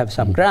 I have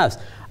some graphs.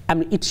 I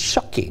mean, it's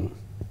shocking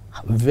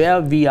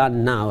where we are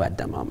now at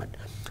the moment.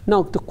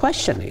 Now the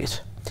question is,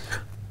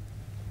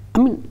 I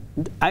mean,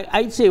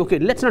 I'd say, okay,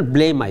 let's not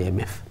blame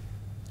IMF.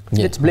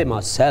 Yeah. Let's blame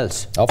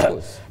ourselves. Of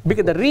course.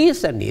 Because the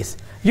reason is,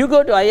 you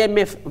go to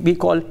IMF, we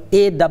call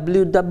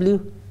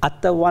AWW,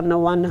 Atta Wana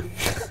Wana.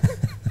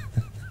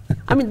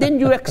 I mean, then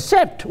you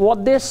accept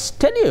what they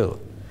tell you.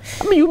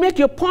 I mean, you make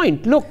your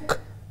point. Look,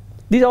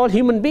 these are all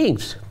human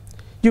beings.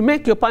 You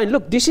make your point.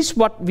 Look, this is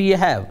what we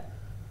have.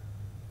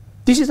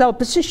 This is our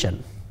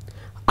position.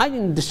 I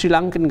think the Sri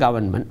Lankan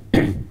government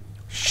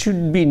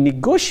should be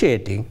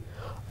negotiating,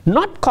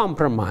 not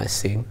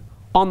compromising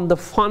on the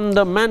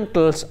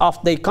fundamentals of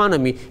the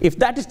economy. If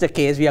that is the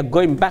case, we are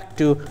going back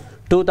to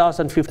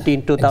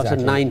 2015,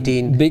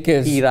 2019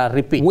 era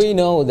repeat. We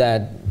know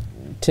that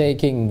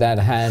taking that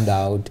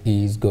handout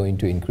is going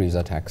to increase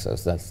our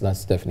taxes.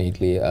 That's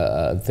definitely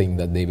a thing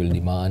that they will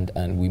demand,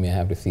 and we may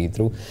have to see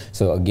through.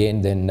 So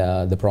again, then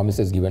the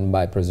promises given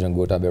by President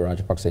Gotabaya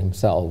Rajapaksa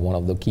himself, one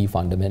of the key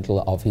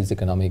fundamental of his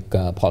economic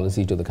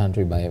policy to the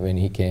country when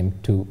he came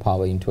to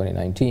power in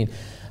 2019,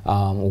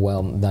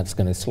 well, that's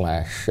going to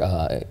slash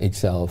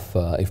itself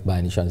if by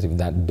any chance if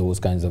those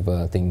kinds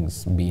of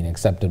things being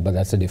accepted, but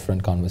that's a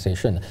different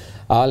conversation.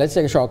 Let's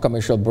take a short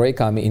commercial break.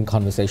 I'm in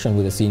conversation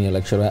with a senior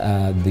lecturer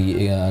at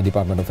the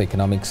Department of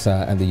Economics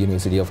at the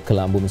University of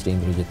Colombo, Mr.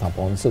 Indrajith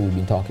Aponsu. We've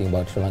been talking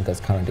about Sri Lanka's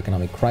current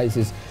economic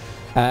crisis,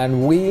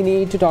 and we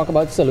need to talk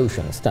about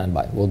solutions. Stand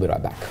by. We'll be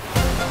right back.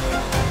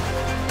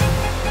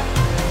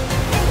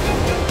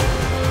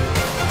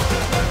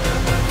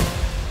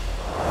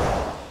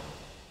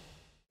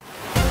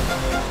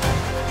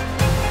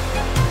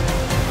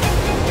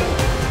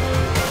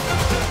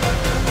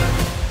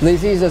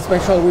 This is a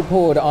special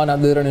report on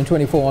Derana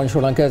 24 on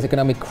Sri Lanka's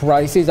economic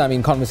crisis. I'm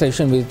in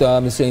conversation with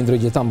Mr.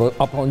 Indrajith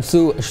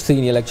Aponsu,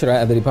 senior lecturer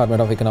at the Department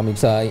of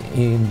Economics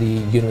in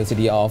the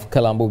University of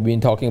Colombo. We've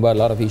been talking about a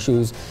lot of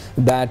issues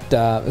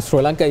that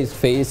Sri Lanka is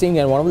facing,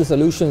 and one of the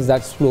solutions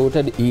that's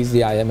floated is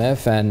the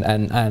IMF,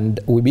 and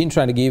we've been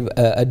trying to give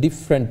a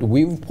different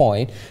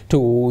viewpoint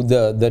to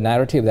the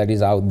narrative that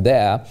is out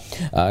there,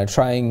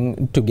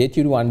 trying to get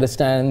you to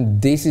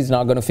understand this is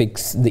not going to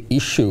fix the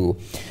issue.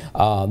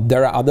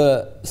 There are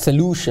other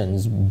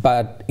solutions,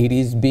 but it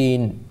is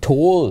being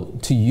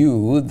told to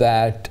you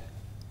that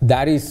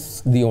that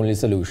is the only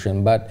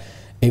solution. But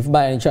if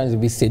by any chance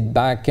we sit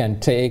back and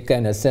take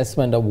an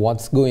assessment of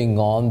what's going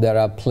on, there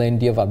are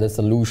plenty of other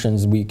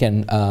solutions we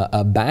can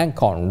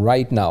bank on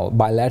right now.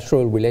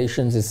 Bilateral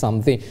relations is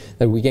something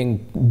that we can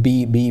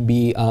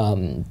be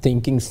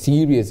thinking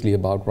seriously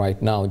about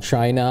right now.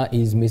 China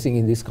is missing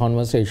in this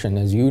conversation.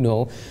 As you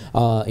know,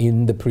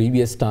 in the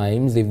previous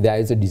times, if there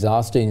is a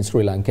disaster in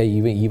Sri Lanka,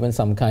 even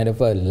some kind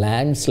of a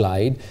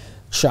landslide,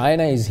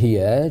 China is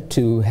here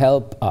to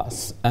help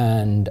us.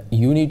 And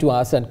you need to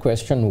ask that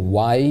question,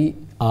 why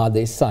are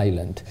they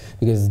silent?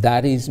 Because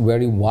that is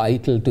very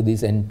vital to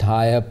this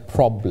entire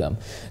problem.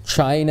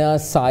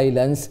 China's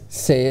silence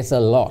says a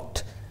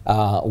lot.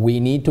 We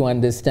need to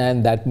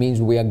understand that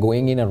means we are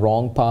going in a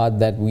wrong path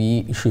that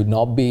we should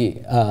not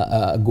be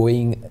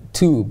going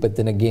to. But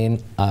then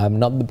again, I'm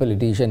not the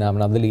politician, I'm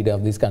not the leader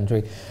of this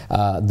country.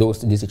 Those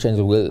decisions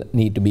will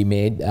need to be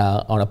made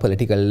on a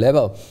political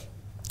level.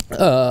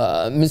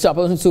 Mr.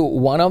 Aponsu,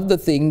 one of the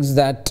things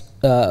that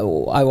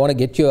I want to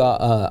get you,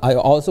 I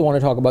also want to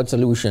talk about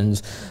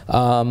solutions.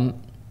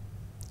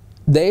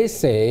 They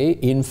say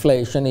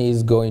inflation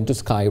is going to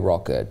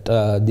skyrocket.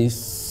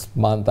 This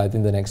month, I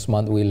think the next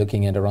month, we're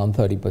looking at around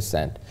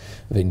 30%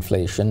 of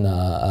inflation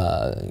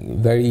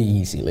very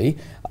easily.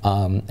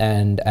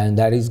 And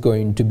that is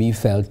going to be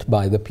felt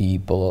by the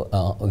people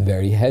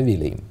very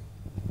heavily.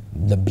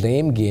 The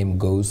blame game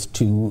goes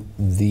to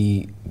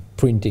the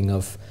printing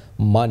of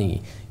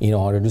money in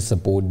order to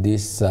support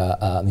this,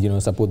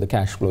 support the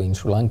cash flow in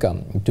Sri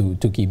Lanka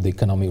to keep the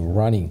economy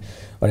running.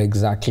 What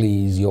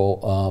exactly is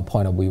your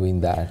point of view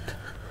in that?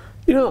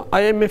 You know,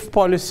 IMF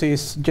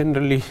policies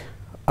generally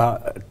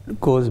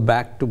goes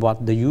back to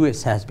what the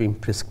US has been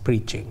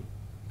preaching.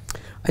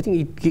 I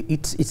think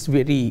it's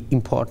very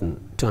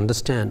important to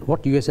understand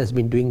what US has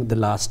been doing the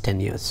last 10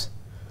 years.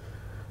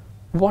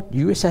 What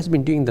US has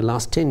been doing the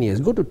last 10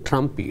 years, go to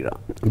Trump era.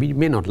 We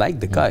may not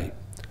like the guy,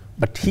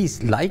 but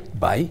he's liked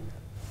by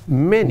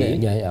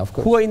many of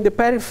course, who are in the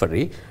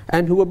periphery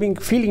and who are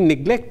feeling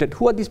neglected.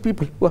 Who are these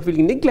people who are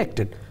feeling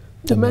neglected?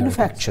 The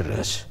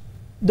manufacturers.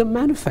 The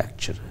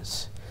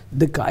manufacturers.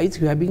 The guys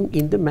who have been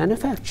in the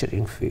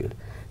manufacturing field.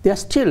 They are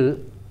still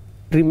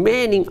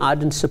remaining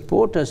ardent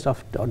supporters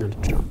of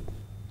Donald Trump.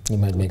 He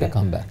might make a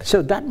comeback.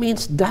 So that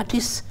means that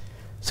is,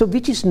 so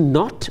which is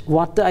not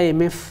what the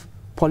IMF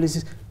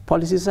policies.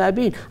 policies have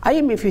been.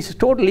 IMF is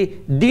totally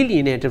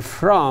delineated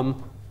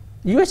from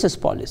US's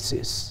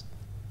policies,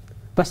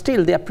 but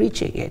still they are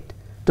preaching it.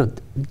 So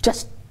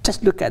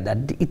just look at that.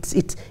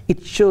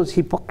 It shows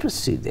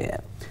hypocrisy there.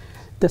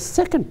 The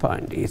second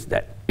point is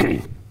that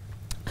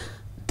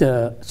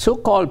the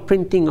so-called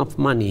printing of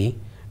money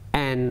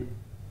and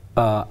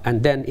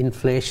then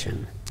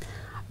inflation.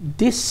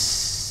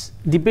 This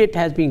debate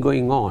has been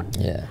going on.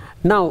 Yeah.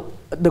 Now,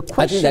 the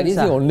question I think that is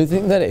the only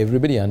thing that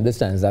everybody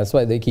understands. That's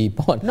why they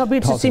keep on. No, but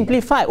it's to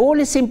simplify.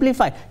 Only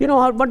simplify. You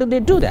know what do they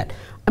do that?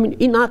 I mean,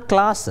 in our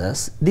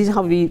classes, this is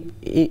how we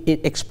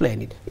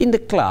explain it. In the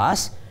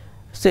class,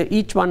 so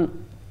each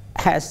one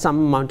has some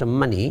amount of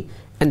money,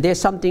 and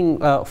there's something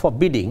for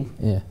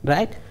bidding,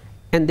 right?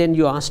 And then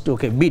you ask to,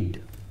 okay,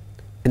 bid,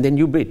 and then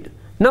you bid.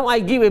 Now I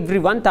give every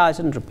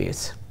 1,000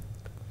 rupees.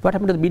 What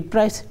happened to the bid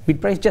price?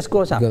 Bid price just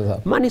goes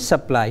up. Money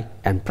supply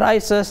and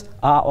prices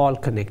are all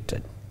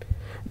connected.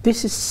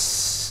 This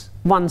is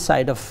one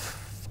side of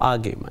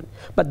argument.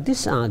 But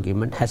this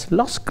argument has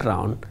lost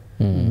ground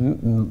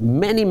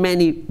many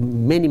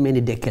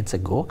decades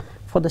ago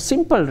for the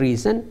simple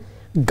reason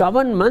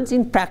governments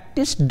in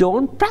practice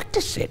don't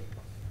practice it.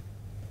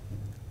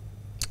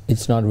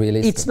 It's not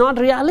realistic. It's not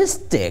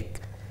realistic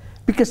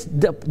because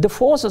the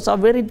forces are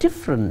very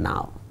different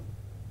now.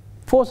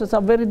 Forces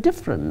are very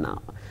different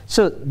now.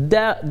 So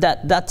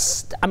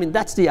that's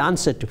the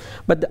answer to.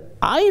 But the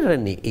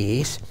irony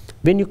is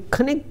when you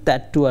connect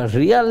that to a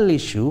real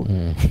issue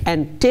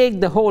and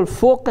take the whole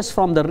focus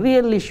from the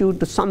real issue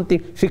to something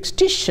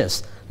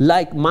fictitious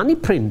like money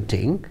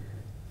printing,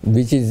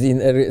 which is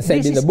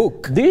said in the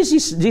book. This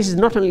is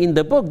not only in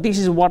the book. This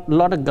is what a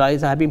lot of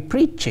guys have been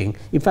preaching.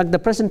 In fact, the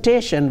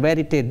presentation where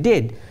it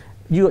did,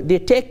 they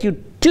take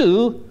you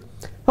to,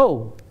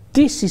 oh,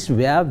 this is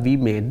where we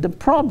made the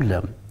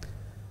problem.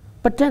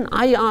 But then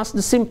I asked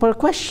the simple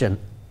question,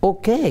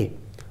 okay,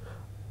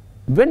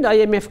 when the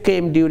IMF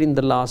came during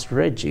the last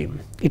regime,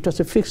 it was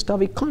to fix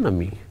our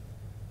economy.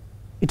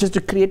 It was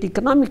to create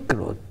economic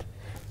growth.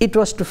 It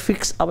was to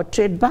fix our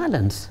trade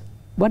balance.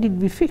 What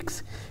did we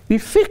fix? We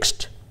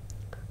fixed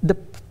the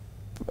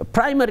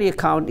primary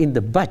account in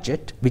the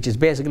budget, which is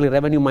basically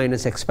revenue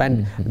minus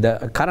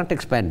the current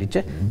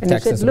expenditure. And you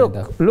said,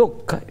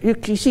 look,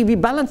 you see, we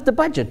balanced the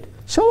budget.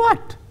 So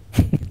what?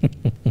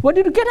 What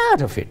did you get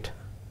out of it?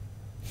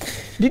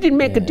 Did it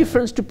make a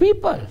difference to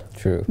people?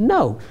 True.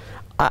 No.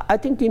 I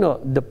think,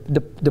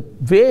 the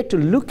way to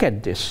look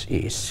at this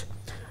is,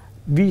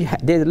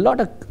 there's a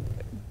lot of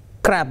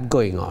crap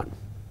going on.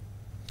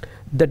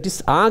 That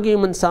these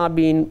arguments are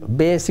being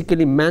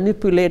basically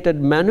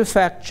manipulated,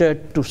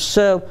 manufactured to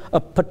serve a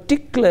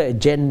particular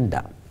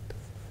agenda.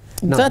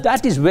 Now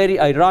that is very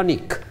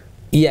ironic.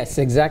 Yes,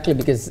 exactly,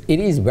 because it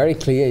is very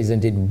clear,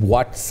 isn't it,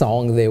 what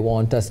song they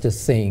want us to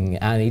sing,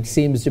 and it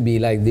seems to be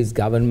like this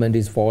government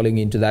is falling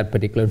into that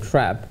particular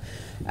trap,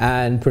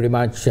 and pretty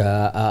much,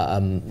 I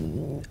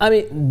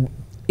mean,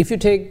 if you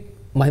take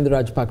Mahieash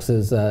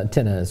Rajapaksa's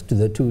tenors to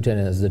the two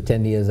tenors, the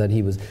 10 years that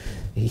he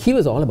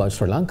was all about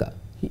Sri Lanka.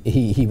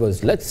 He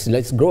was,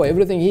 let's grow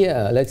everything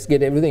here, let's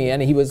get everything,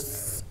 and he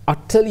was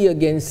utterly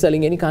against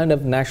selling any kind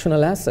of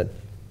national asset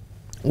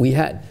we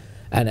had.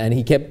 And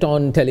he kept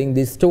on telling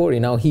this story.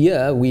 Now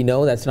here we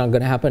know that's not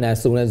going to happen.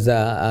 As soon as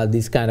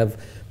these kind of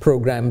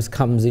programs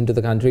comes into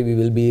the country, we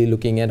will be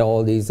looking at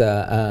all these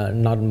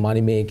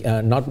loss-making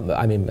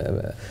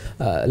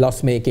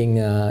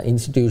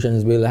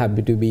institutions will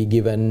have to be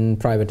given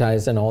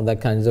privatized, and all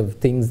that kinds of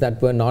things that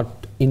were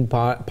not in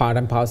part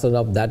and parcel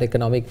of that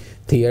economic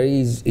theory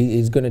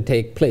is going to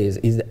take place.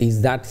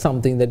 Is that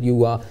something that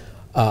you are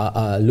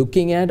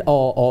looking at,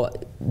 or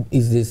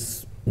is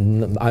this?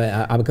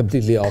 I'm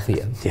completely off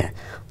here. Yeah,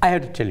 I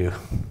have to tell you,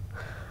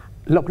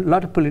 a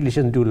lot of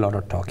politicians do a lot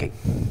of talking.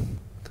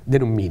 They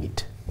don't mean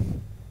it.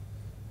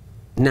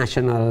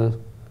 National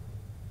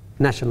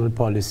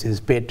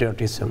policies,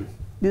 patriotism,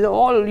 these are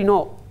all,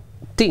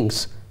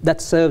 things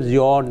that serves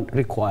your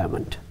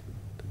requirement.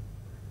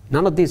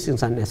 None of these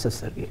things are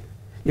necessary.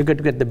 You got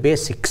to get the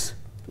basics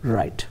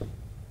right.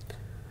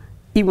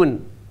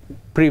 Even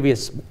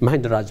previous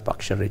Mahieash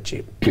Rajapaksa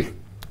regime,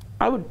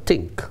 I would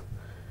think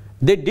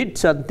they did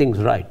certain things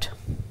right.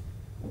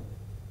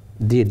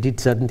 They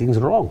did certain things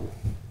wrong.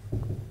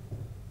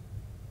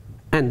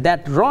 And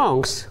that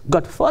wrongs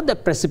got further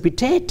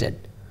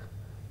precipitated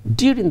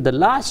during the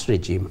last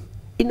regime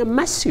in a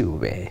massive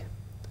way.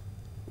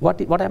 What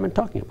am I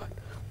talking about?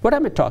 What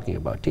am I talking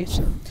about is,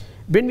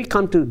 when we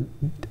come to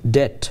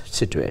debt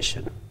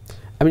situation,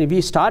 I mean,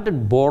 we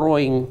started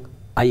borrowing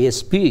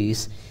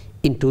ISPs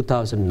in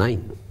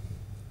 2009.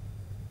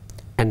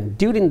 And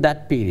during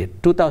that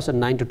period,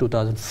 2009 to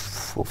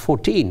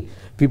 2014,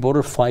 we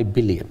borrowed 5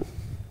 billion.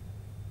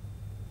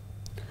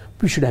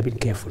 We should have been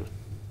careful.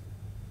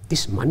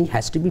 This money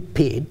has to be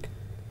paid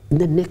in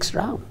the next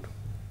round.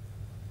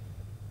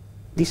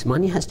 This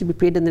money has to be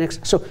paid in the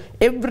next. So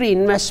every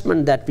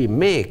investment that we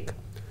make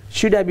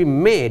should have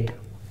been made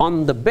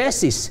on the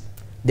basis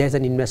there's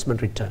an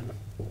investment return.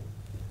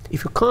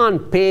 If you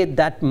can't pay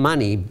that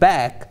money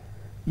back,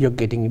 you're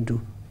getting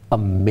into a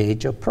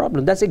major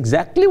problem. That's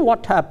exactly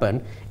what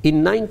happened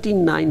in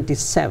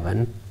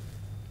 1997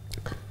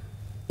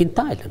 in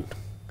Thailand.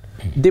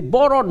 They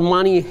borrowed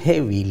money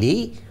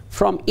heavily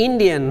from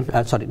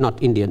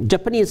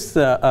Japanese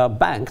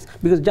banks,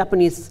 because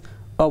Japanese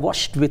are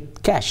washed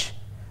with cash.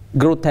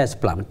 Growth has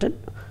plummeted,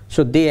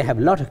 so they have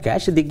a lot of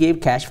cash. They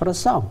gave cash for a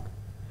song.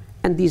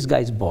 And these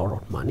guys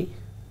borrowed money,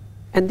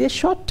 and they're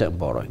short-term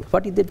borrowing.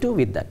 What did they do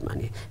with that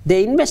money?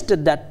 They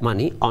invested that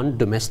money on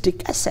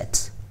domestic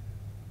assets.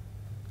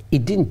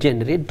 It didn't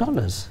generate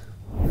dollars.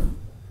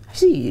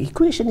 See, the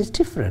equation is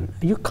different.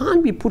 You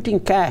can't be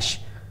putting cash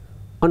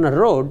on a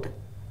road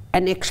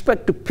and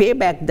expect to pay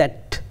back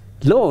that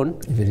loan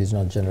if it is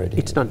not generating.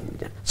 It's not.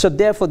 So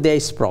therefore, there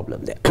is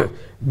problem there.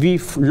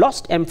 We've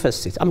lost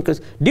emphasis,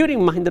 because during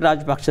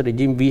Mahindra Rajapaksa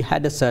regime, we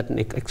had a certain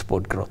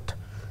export growth,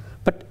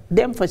 but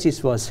the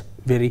emphasis was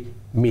very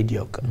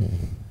mediocre.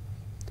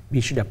 We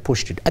should have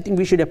pushed it. I think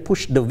we should have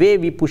pushed the way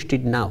we pushed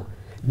it now.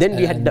 Then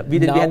we had we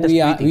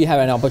have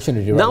an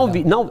opportunity.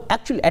 Right now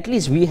actually, at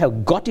least we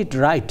have got it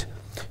right.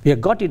 We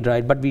have got it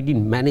right, but we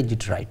didn't manage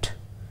it right.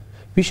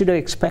 We should have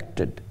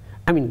expected.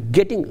 I mean,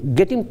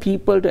 getting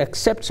people to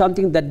accept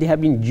something that they have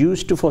been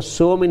used to for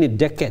so many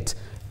decades,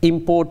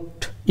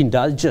 import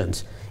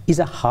indulgence, is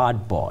a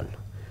hard ball.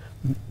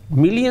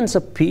 Millions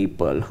of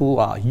people who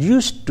are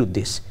used to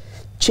this,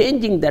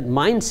 changing that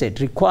mindset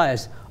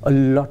requires a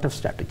lot of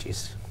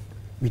strategies,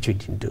 which we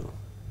didn't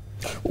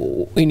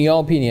do. In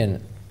your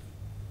opinion,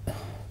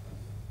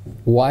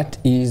 what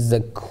is the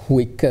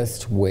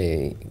quickest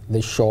way,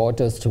 the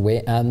shortest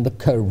way, and the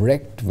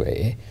correct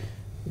way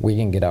we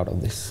can get out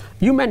of this?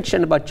 You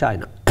mentioned about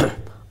China.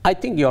 I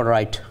think you're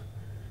right.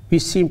 We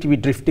seem to be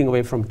drifting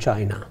away from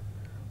China.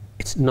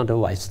 It's not a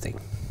wise thing.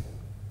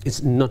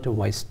 It's not a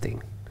wise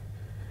thing.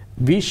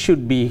 We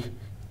should be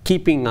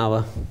keeping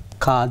our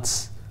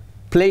cards,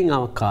 playing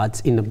our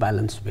cards in a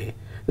balanced way.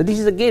 Now, this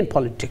is again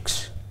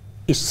politics.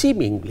 It's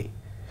seemingly,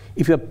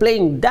 if you're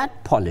playing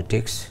that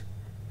politics,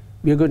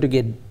 we are going to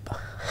get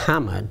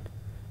hammered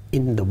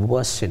in the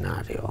worst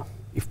scenario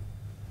if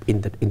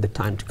in the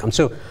time to come.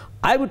 So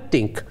I would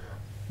think,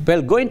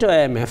 well, going to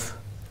IMF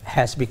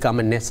has become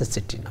a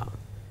necessity now,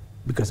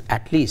 because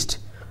at least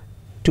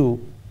to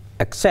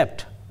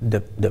accept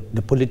the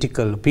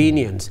political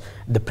opinions,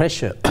 the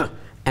pressure,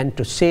 and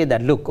to say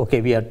that, look,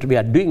 okay, we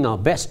are doing our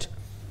best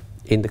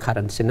in the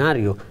current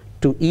scenario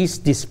to ease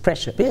this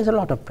pressure. There's a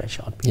lot of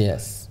pressure on people.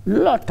 Yes.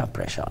 Lot of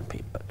pressure on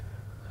people.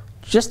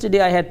 Just today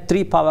I had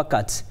 3 power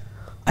cuts.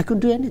 I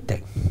couldn't do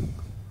anything.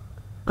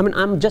 I mean,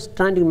 I'm just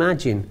trying to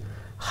imagine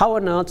how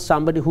on earth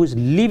somebody who's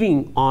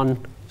living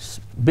on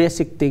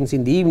basic things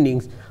in the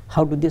evenings,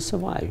 how do they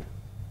survive?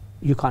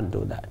 You can't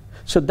do that.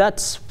 So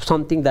that's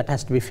something that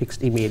has to be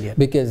fixed immediately.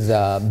 Because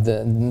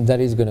that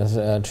is going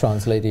to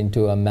translate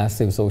into a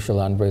massive social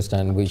unrest,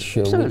 and which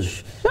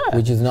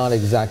is not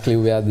exactly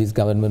where this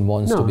government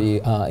wants to be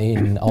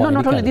in. No,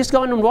 not only this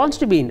government wants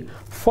to be in.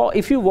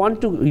 If you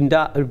want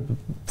to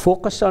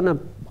focus on a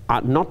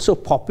not so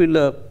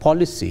popular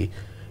policy,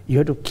 you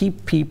have to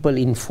keep people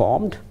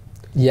informed.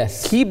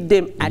 Yes. Keep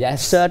them at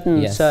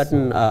certain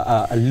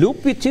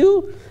loop with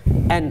you,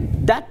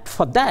 and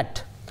for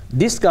that,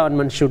 this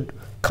government should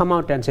come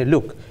out and say,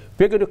 look,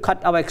 we're going to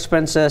cut our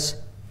expenses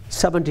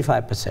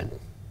 75%.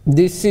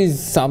 This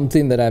is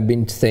something that I've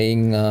been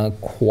saying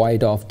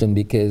quite often,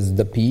 because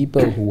the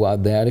people who are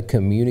there to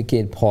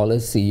communicate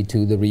policy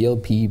to the real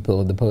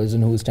people, the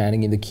person who's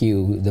standing in the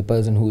queue, the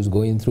person who's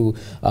going through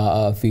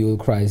a fuel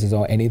crisis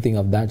or anything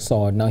of that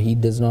sort, now he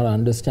does not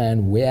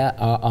understand where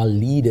are our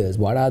leaders,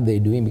 what are they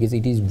doing, because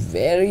it is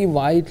very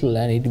vital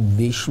and it is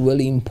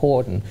visually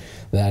important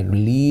that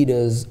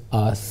leaders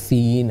are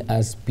seen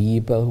as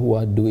people who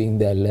are doing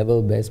their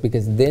level best,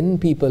 because then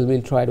people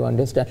will try to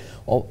understand.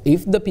 Or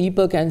if the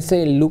people can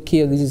say, look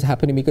here, this is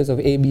happening because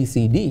of A, B,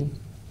 C, D,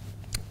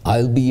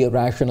 I'll be a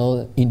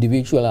rational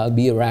individual, I'll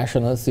be a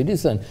rational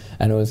citizen,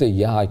 and I'll say,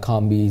 yeah, I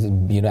can't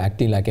be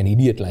acting like an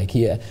idiot like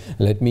here.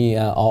 Let me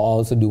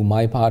also do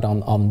my part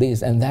on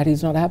this. And that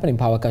is not happening.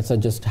 Power cuts are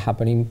just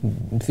happening,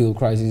 fuel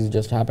crisis is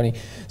just happening.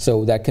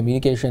 So that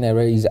communication error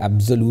is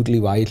absolutely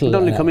vital.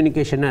 Not only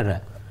communication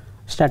error,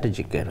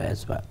 strategic error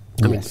as well.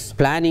 I mean,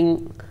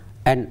 planning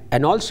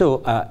and also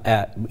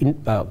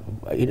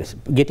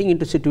getting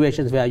into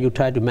situations where you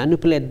try to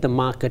manipulate the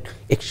market,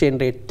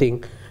 exchange rate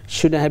thing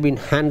should have been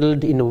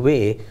handled in a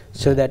way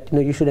so that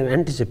you should have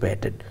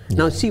anticipated.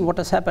 Now see what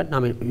has happened. I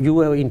mean, you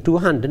were in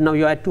 200, now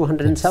you're at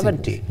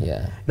 270.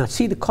 Now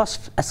see the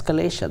cost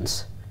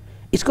escalations.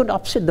 It's going to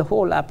upset the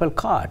whole apple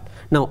cart.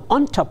 Now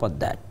on top of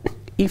that,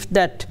 if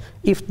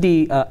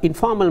the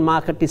informal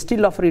market is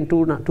still offering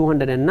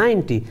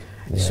 290,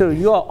 so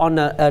you're on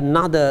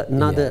another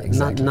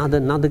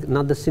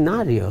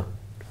scenario.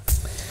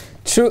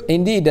 True,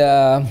 indeed.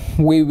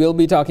 We will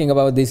be talking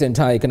about this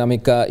entire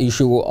economic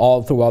issue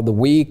all throughout the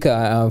week.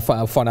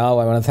 For now,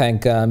 I want to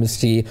thank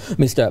Mr.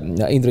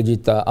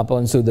 Indrajith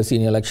Aponsu, the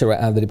senior lecturer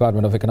at the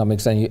Department of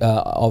Economics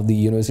of the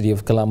University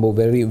of Colombo.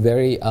 Very,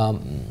 very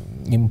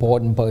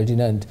important,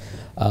 pertinent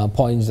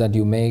points that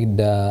you made,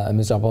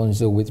 Mr.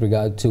 Aponsu, with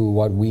regard to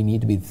what we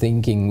need to be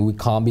thinking. We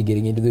can't be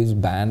getting into this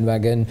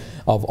bandwagon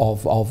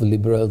of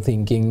liberal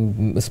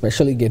thinking,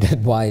 especially get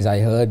advice. I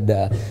heard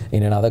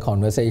in another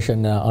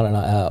conversation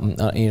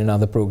in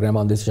another program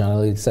on this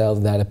channel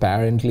itself that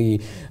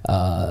apparently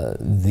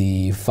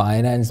the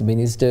finance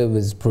minister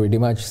was pretty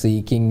much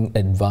seeking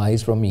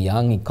advice from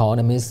young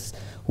economists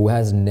who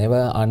has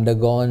never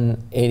undergone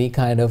any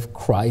kind of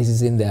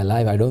crisis in their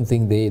life. I don't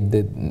think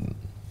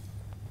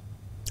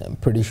I'm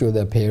pretty sure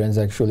their parents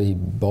actually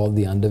bought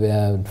the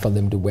underwear for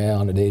them to wear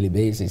on a daily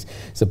basis.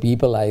 So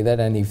people like that,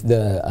 and if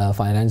the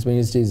finance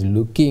minister is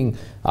looking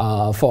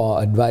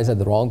for advice at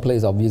the wrong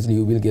place, obviously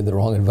you will get the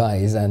wrong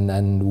advice,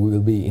 and we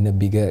will be in a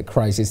bigger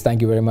crisis.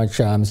 Thank you very much,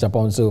 Mr.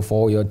 Aponsu,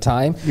 for your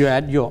time. You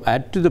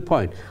add to the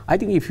point. I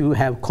think if you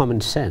have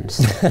common sense,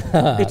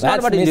 it's not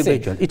about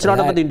individuals. It's not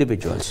about the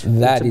individuals.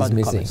 That is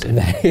missing.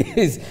 That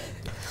is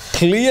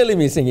clearly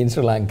missing in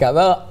Sri Lanka.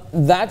 Well,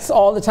 that's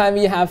all the time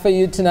we have for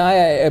you tonight.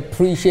 I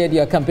appreciate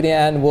your company,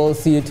 and we'll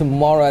see you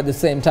tomorrow at the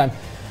same time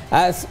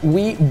as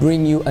we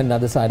bring you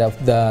another side of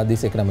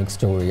this economic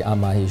story.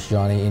 I'm Mahieash,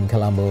 Johnney in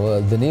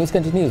Colombo. The news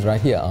continues right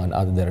here on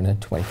Derana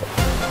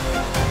 24.